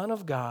Son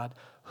of God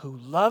who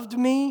loved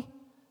me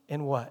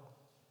and what?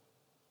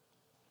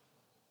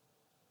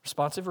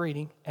 Responsive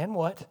reading. And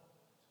what?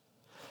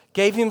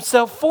 Gave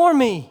Himself for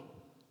me.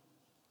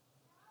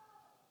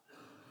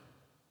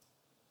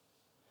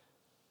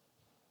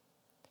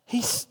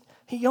 He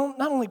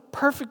not only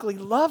perfectly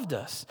loved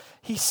us,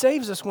 He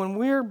saves us when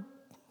we're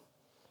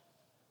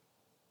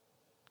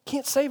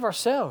can't save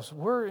ourselves.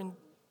 We're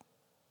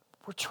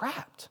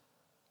trapped.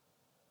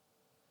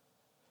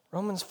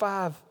 Romans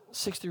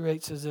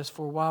 5:6-8 says this,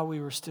 for while we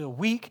were still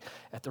weak,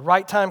 at the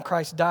right time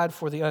Christ died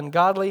for the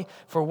ungodly,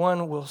 for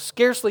one will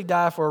scarcely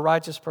die for a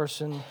righteous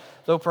person,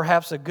 though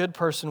perhaps a good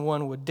person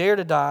one would dare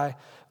to die.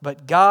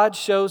 But God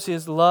shows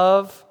His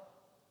love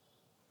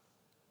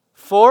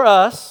for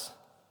us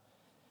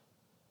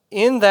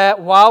in that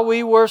while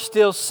we were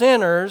still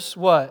sinners,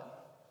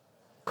 what?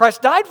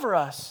 Christ died for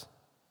us.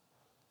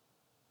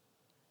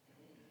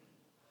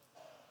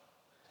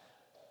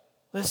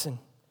 Listen,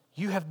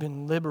 you have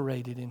been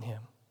liberated in Him.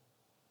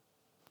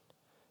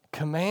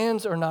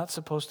 Commands are not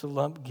supposed to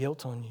lump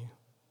guilt on you.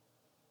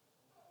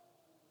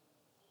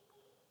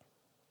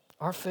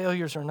 Our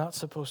failures are not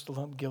supposed to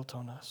lump guilt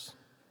on us.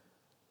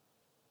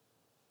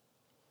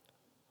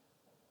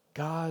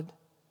 God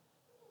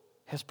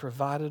has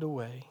provided a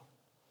way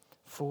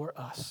for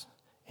us,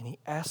 and He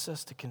asks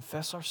us to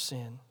confess our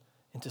sin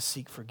and to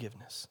seek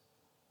forgiveness.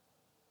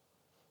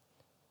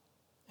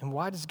 And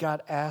why does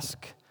God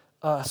ask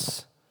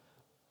us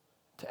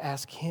to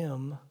ask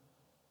Him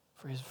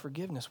for His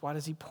forgiveness? Why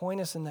does He point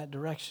us in that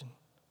direction?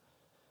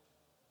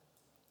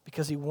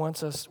 Because He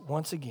wants us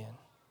once again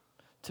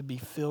to be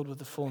filled with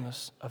the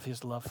fullness of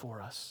His love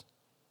for us.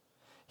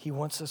 He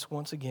wants us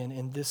once again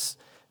in this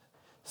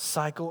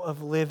cycle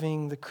of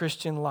living the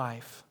Christian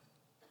life.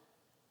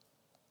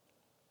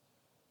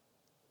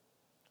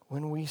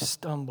 When we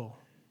stumble,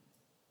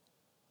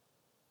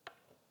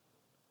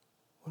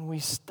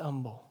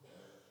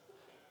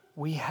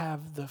 we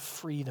have the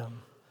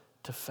freedom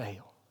to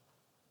fail.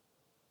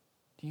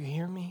 Do you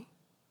hear me?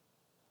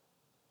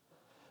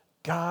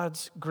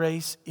 God's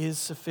grace is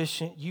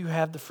sufficient. You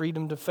have the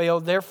freedom to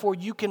fail. Therefore,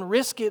 you can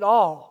risk it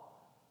all.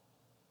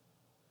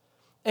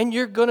 And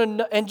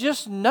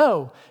just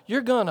know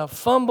you're gonna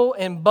fumble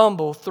and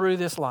bumble through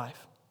this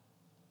life.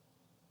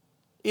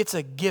 It's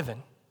a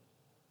given.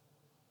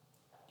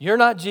 You're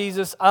not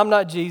Jesus. I'm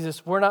not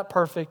Jesus. We're not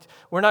perfect.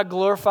 We're not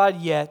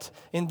glorified yet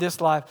in this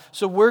life.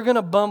 So we're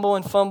gonna bumble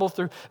and fumble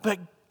through. But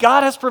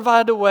God has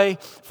provided a way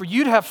for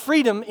you to have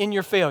freedom in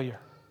your failure.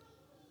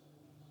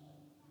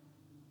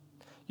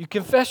 You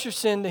confess your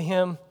sin to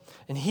Him,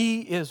 and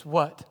He is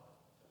what?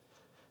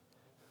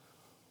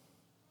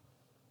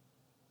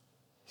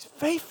 He's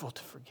faithful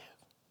to forgive.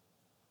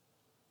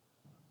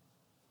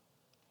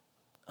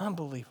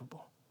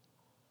 Unbelievable.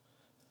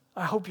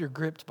 I hope you're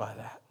gripped by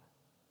that.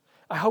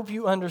 I hope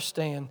you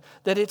understand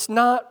that it's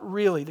not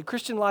really, the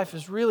Christian life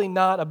is really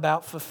not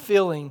about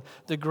fulfilling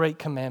the great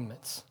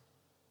commandments.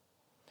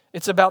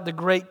 It's about the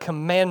great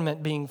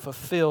commandment being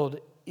fulfilled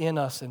in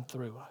us and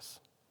through us.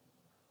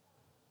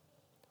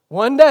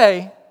 One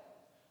day,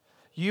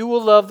 you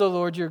will love the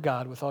Lord your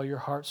God with all your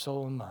heart,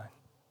 soul, and mind.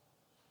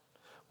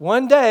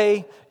 One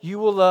day, you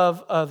will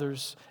love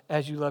others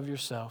as you love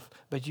yourself,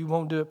 but you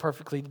won't do it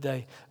perfectly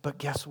today. But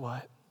guess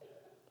what?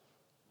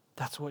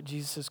 That's what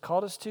Jesus has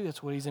called us to.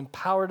 That's what He's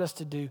empowered us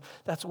to do.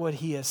 That's what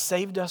He has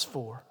saved us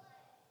for.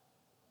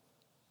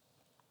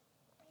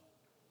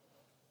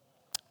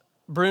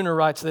 Bruner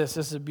writes this.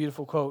 This is a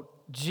beautiful quote.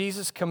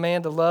 Jesus'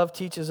 command to love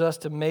teaches us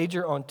to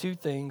major on two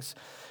things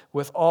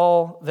with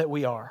all that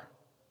we are,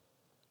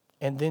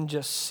 and then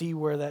just see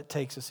where that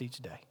takes us each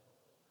day.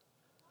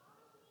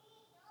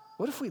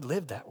 What if we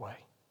lived that way?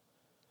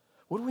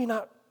 Would we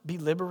not be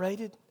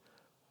liberated?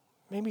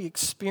 Maybe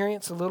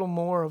experience a little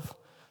more of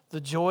the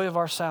joy of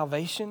our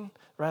salvation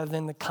rather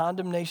than the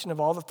condemnation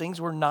of all the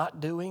things we're not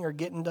doing or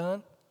getting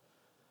done?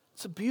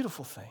 It's a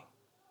beautiful thing.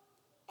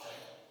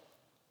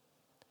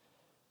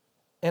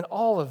 And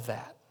all of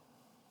that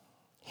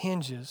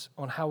hinges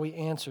on how we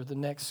answer the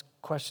next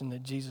question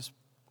that Jesus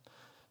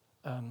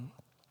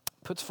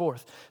puts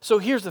forth. So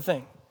here's the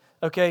thing,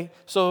 okay?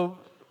 So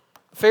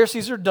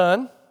Pharisees are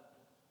done,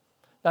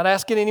 not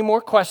asking any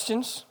more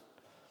questions,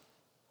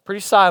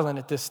 pretty silent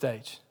at this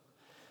stage.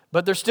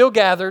 But they're still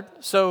gathered,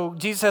 so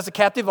Jesus has a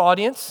captive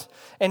audience,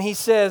 and he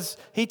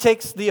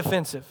takes the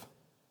offensive.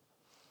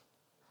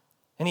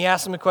 And he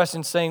asks them a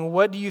question saying,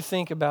 what do you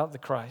think about the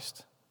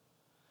Christ?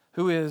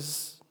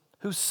 Whose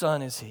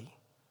son is he?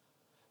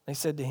 They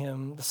said to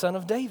him, the son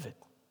of David.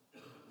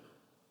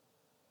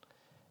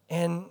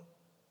 And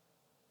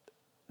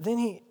then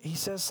he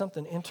says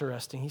something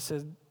interesting. He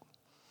said,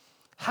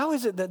 how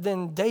is it that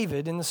then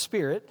David in the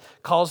Spirit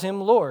calls him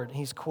Lord?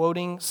 He's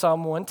quoting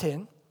Psalm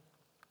 110.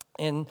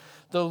 And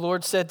the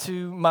Lord said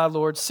to my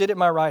Lord, sit at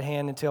my right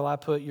hand until I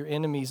put your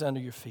enemies under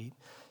your feet.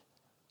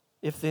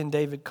 If then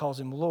David calls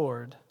him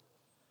Lord,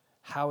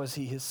 how is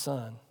he his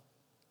son?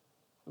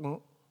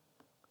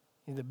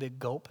 The big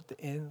gulp at the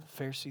end, the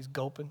Pharisees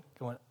gulping,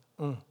 going,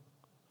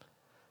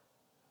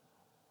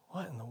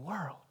 What in the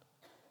world?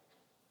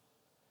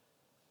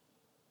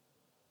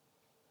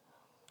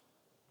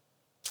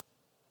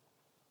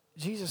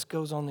 Jesus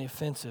goes on the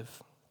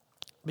offensive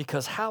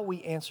because how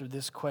we answer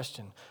this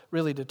question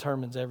really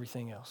determines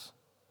everything else.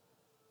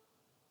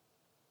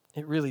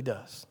 It really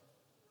does.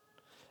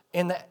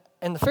 And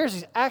the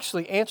Pharisees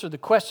actually answered the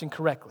question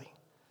correctly.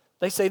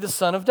 They say the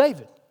son of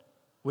David,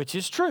 which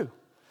is true.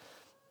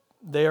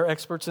 They are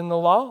experts in the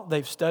law.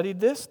 They've studied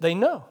this. They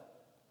know.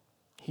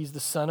 He's the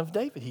son of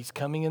David. He's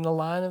coming in the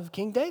line of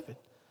King David.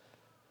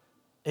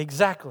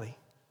 Exactly.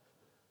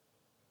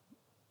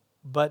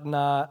 But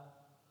not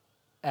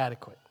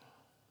adequate.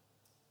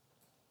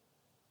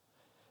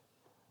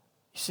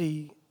 You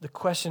see, the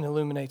question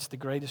illuminates the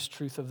greatest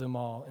truth of them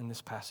all in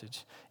this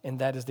passage, and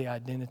that is the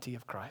identity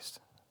of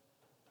Christ.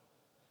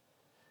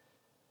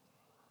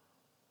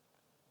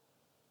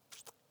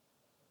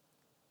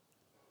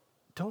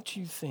 Don't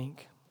you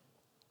think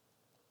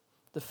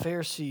the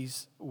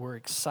Pharisees were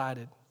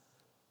excited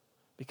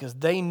because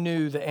they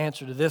knew the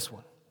answer to this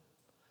one?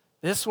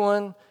 This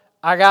one,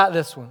 I got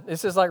this one.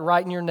 This is like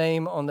writing your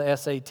name on the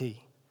SAT,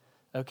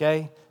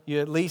 okay? You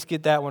at least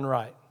get that one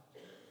right,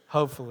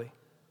 hopefully.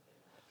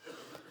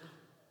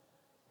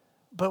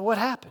 But what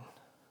happened?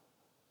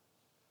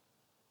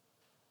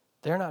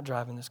 They're not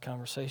driving this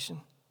conversation.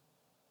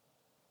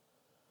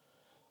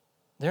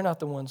 They're not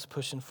the ones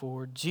pushing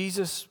forward.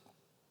 Jesus,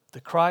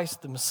 the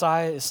Christ, the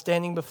Messiah, is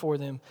standing before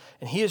them,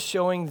 and He is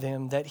showing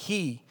them that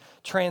He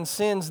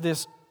transcends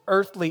this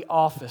earthly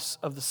office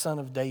of the Son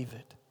of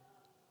David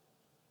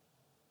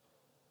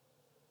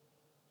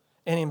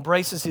and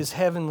embraces His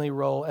heavenly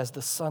role as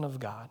the Son of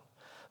God,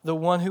 the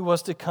one who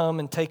was to come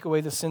and take away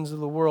the sins of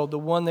the world, the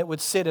one that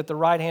would sit at the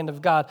right hand of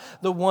God,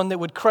 the one that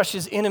would crush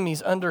His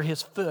enemies under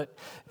His foot.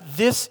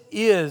 This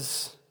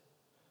is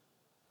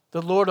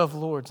the Lord of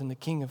Lords and the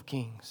King of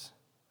Kings.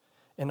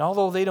 And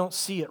although they don't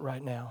see it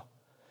right now,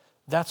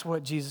 that's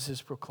what Jesus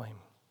is proclaiming.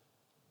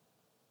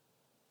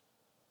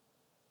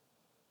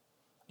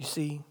 You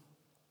see,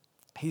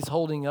 He's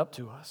holding up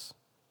to us.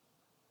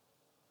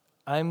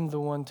 I'm the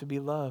one to be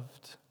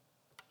loved.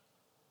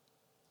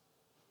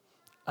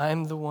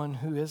 I'm the one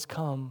who has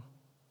come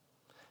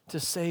to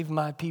save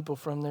my people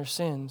from their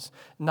sins,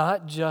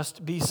 not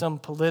just be some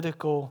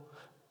political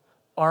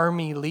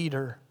army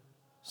leader,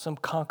 some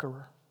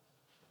conqueror.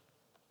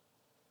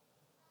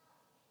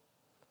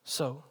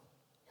 So,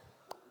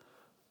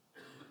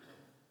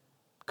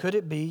 could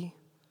it be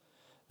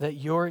that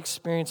your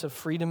experience of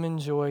freedom and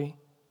joy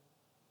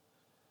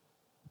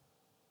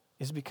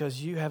is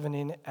because you have an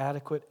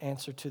inadequate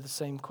answer to the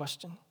same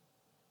question?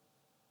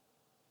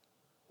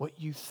 What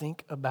you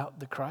think about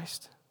the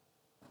Christ?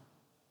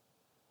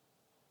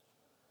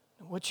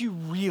 What you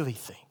really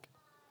think.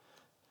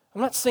 I'm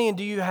not saying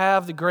do you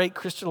have the great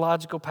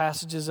Christological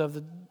passages of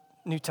the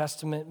New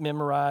Testament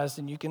memorized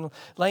and you can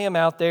lay them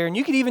out there and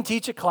you could even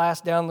teach a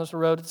class down this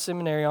road at the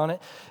seminary on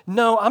it.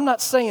 No, I'm not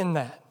saying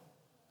that.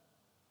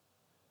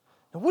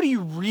 Now, what do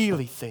you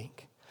really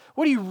think?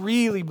 What do you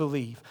really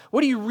believe?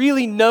 What do you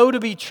really know to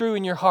be true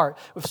in your heart?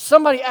 If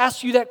somebody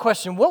asked you that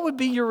question, what would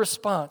be your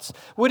response?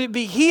 Would it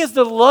be, He is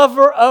the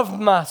lover of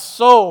my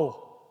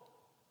soul.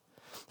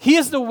 He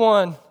is the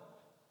one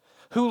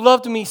who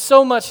loved me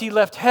so much He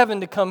left heaven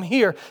to come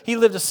here. He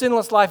lived a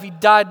sinless life. He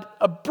died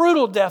a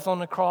brutal death on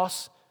the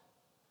cross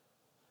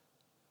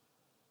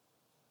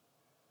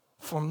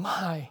for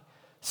my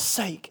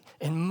sake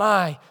and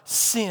my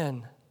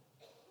sin.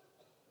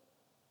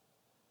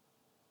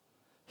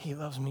 He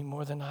loves me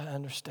more than I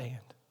understand.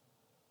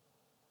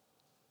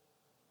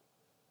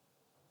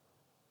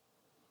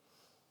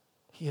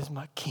 He is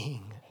my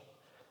King,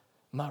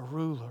 my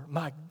ruler,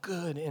 my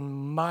good and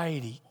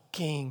mighty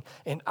King,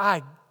 and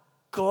I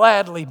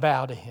gladly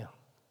bow to Him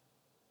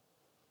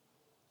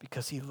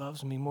because He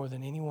loves me more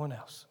than anyone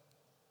else.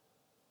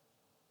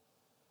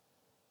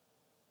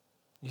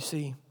 You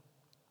see,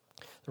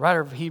 the writer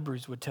of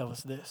Hebrews would tell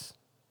us this.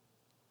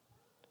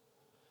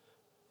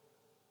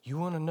 You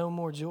want to know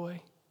more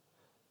joy?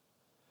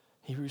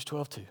 Hebrews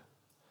 12:2.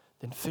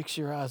 Then fix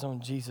your eyes on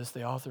Jesus,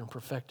 the author and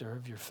perfecter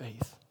of your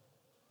faith,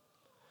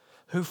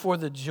 who for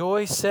the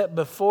joy set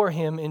before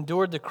Him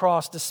endured the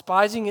cross,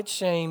 despising its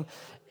shame,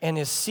 and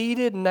is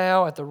seated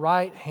now at the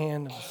right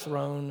hand of the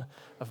throne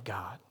of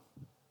God.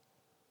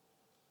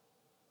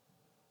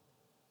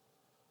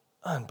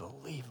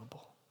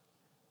 Unbelievable.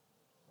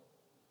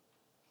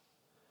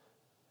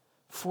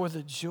 For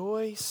the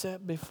joy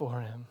set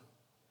before Him,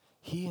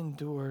 He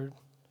endured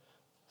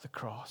the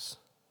cross.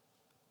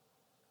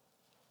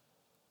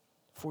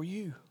 For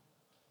you,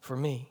 for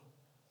me.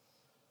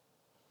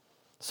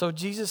 So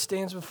Jesus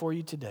stands before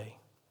you today.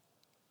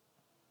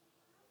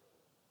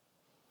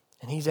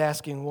 And He's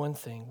asking one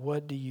thing: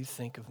 what do you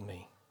think of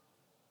me?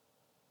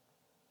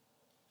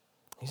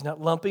 He's not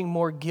lumping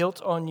more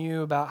guilt on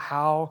you about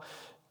how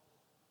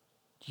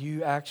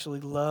you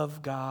actually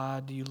love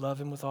God. Do you love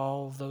Him with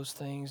all of those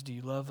things? Do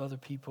you love other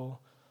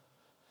people?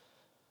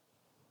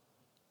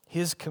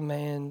 His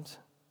command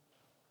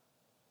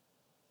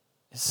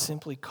is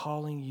simply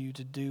calling you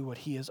to do what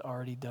He has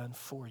already done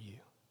for you.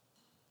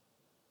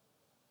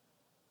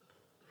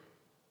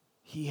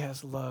 He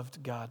has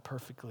loved God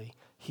perfectly.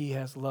 He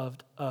has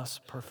loved us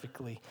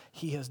perfectly.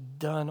 He has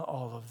done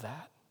all of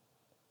that.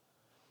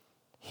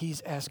 He's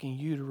asking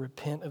you to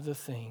repent of the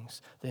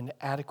things, the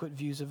inadequate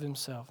views of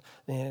Himself,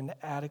 the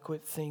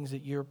inadequate things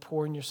that you're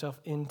pouring yourself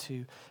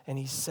into. And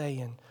He's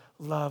saying,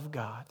 love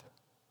God.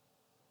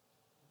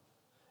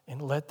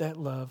 And let that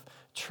love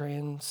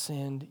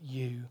transcend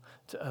you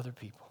to other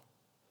people.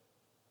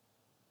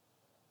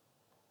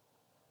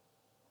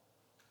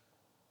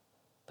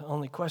 The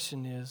only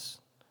question is,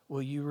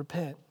 will you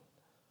repent?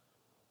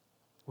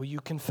 Will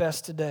you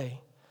confess today?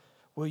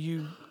 Will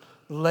you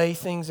lay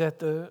things at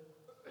the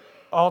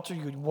altar?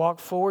 You can walk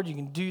forward. You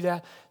can do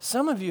that.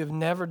 Some of you have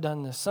never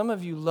done this. Some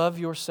of you love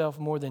yourself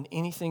more than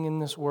anything in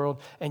this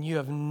world, and you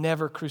have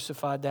never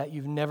crucified that.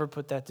 You've never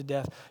put that to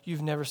death.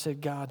 You've never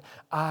said, God,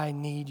 I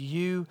need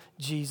you,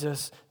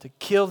 Jesus, to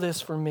kill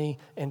this for me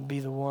and be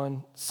the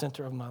one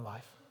center of my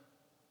life.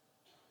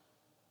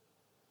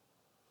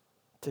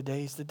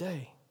 Today's the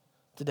day.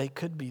 Today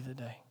could be the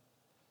day.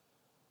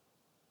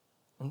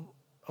 And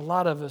a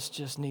lot of us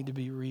just need to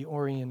be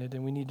reoriented,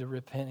 and we need to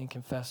repent and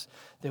confess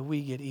that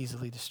we get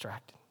easily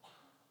distracted.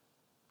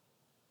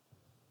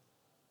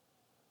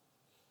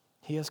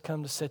 He has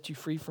come to set you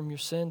free from your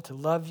sin, to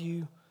love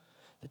you,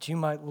 that you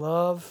might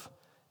love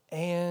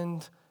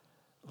and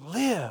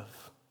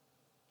live.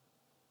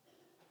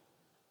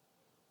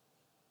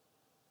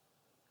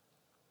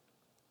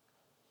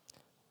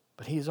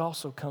 But He has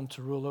also come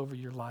to rule over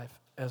your life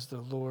as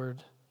the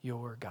Lord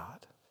your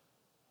God,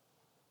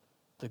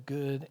 the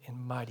good and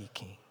mighty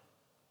King.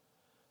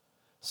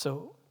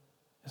 So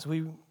as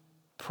we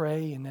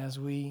pray and as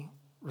we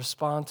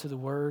respond to the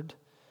Word,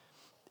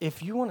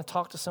 if you want to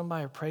talk to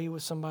somebody or pray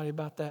with somebody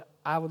about that,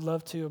 I would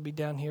love to. I'll be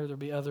down here. There'll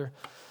be other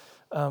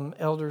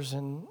elders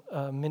and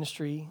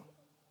ministry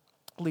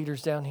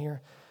leaders down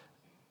here.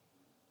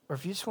 Or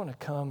if you just want to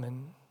come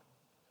and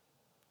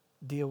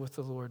deal with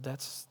the Lord,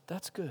 that's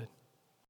good.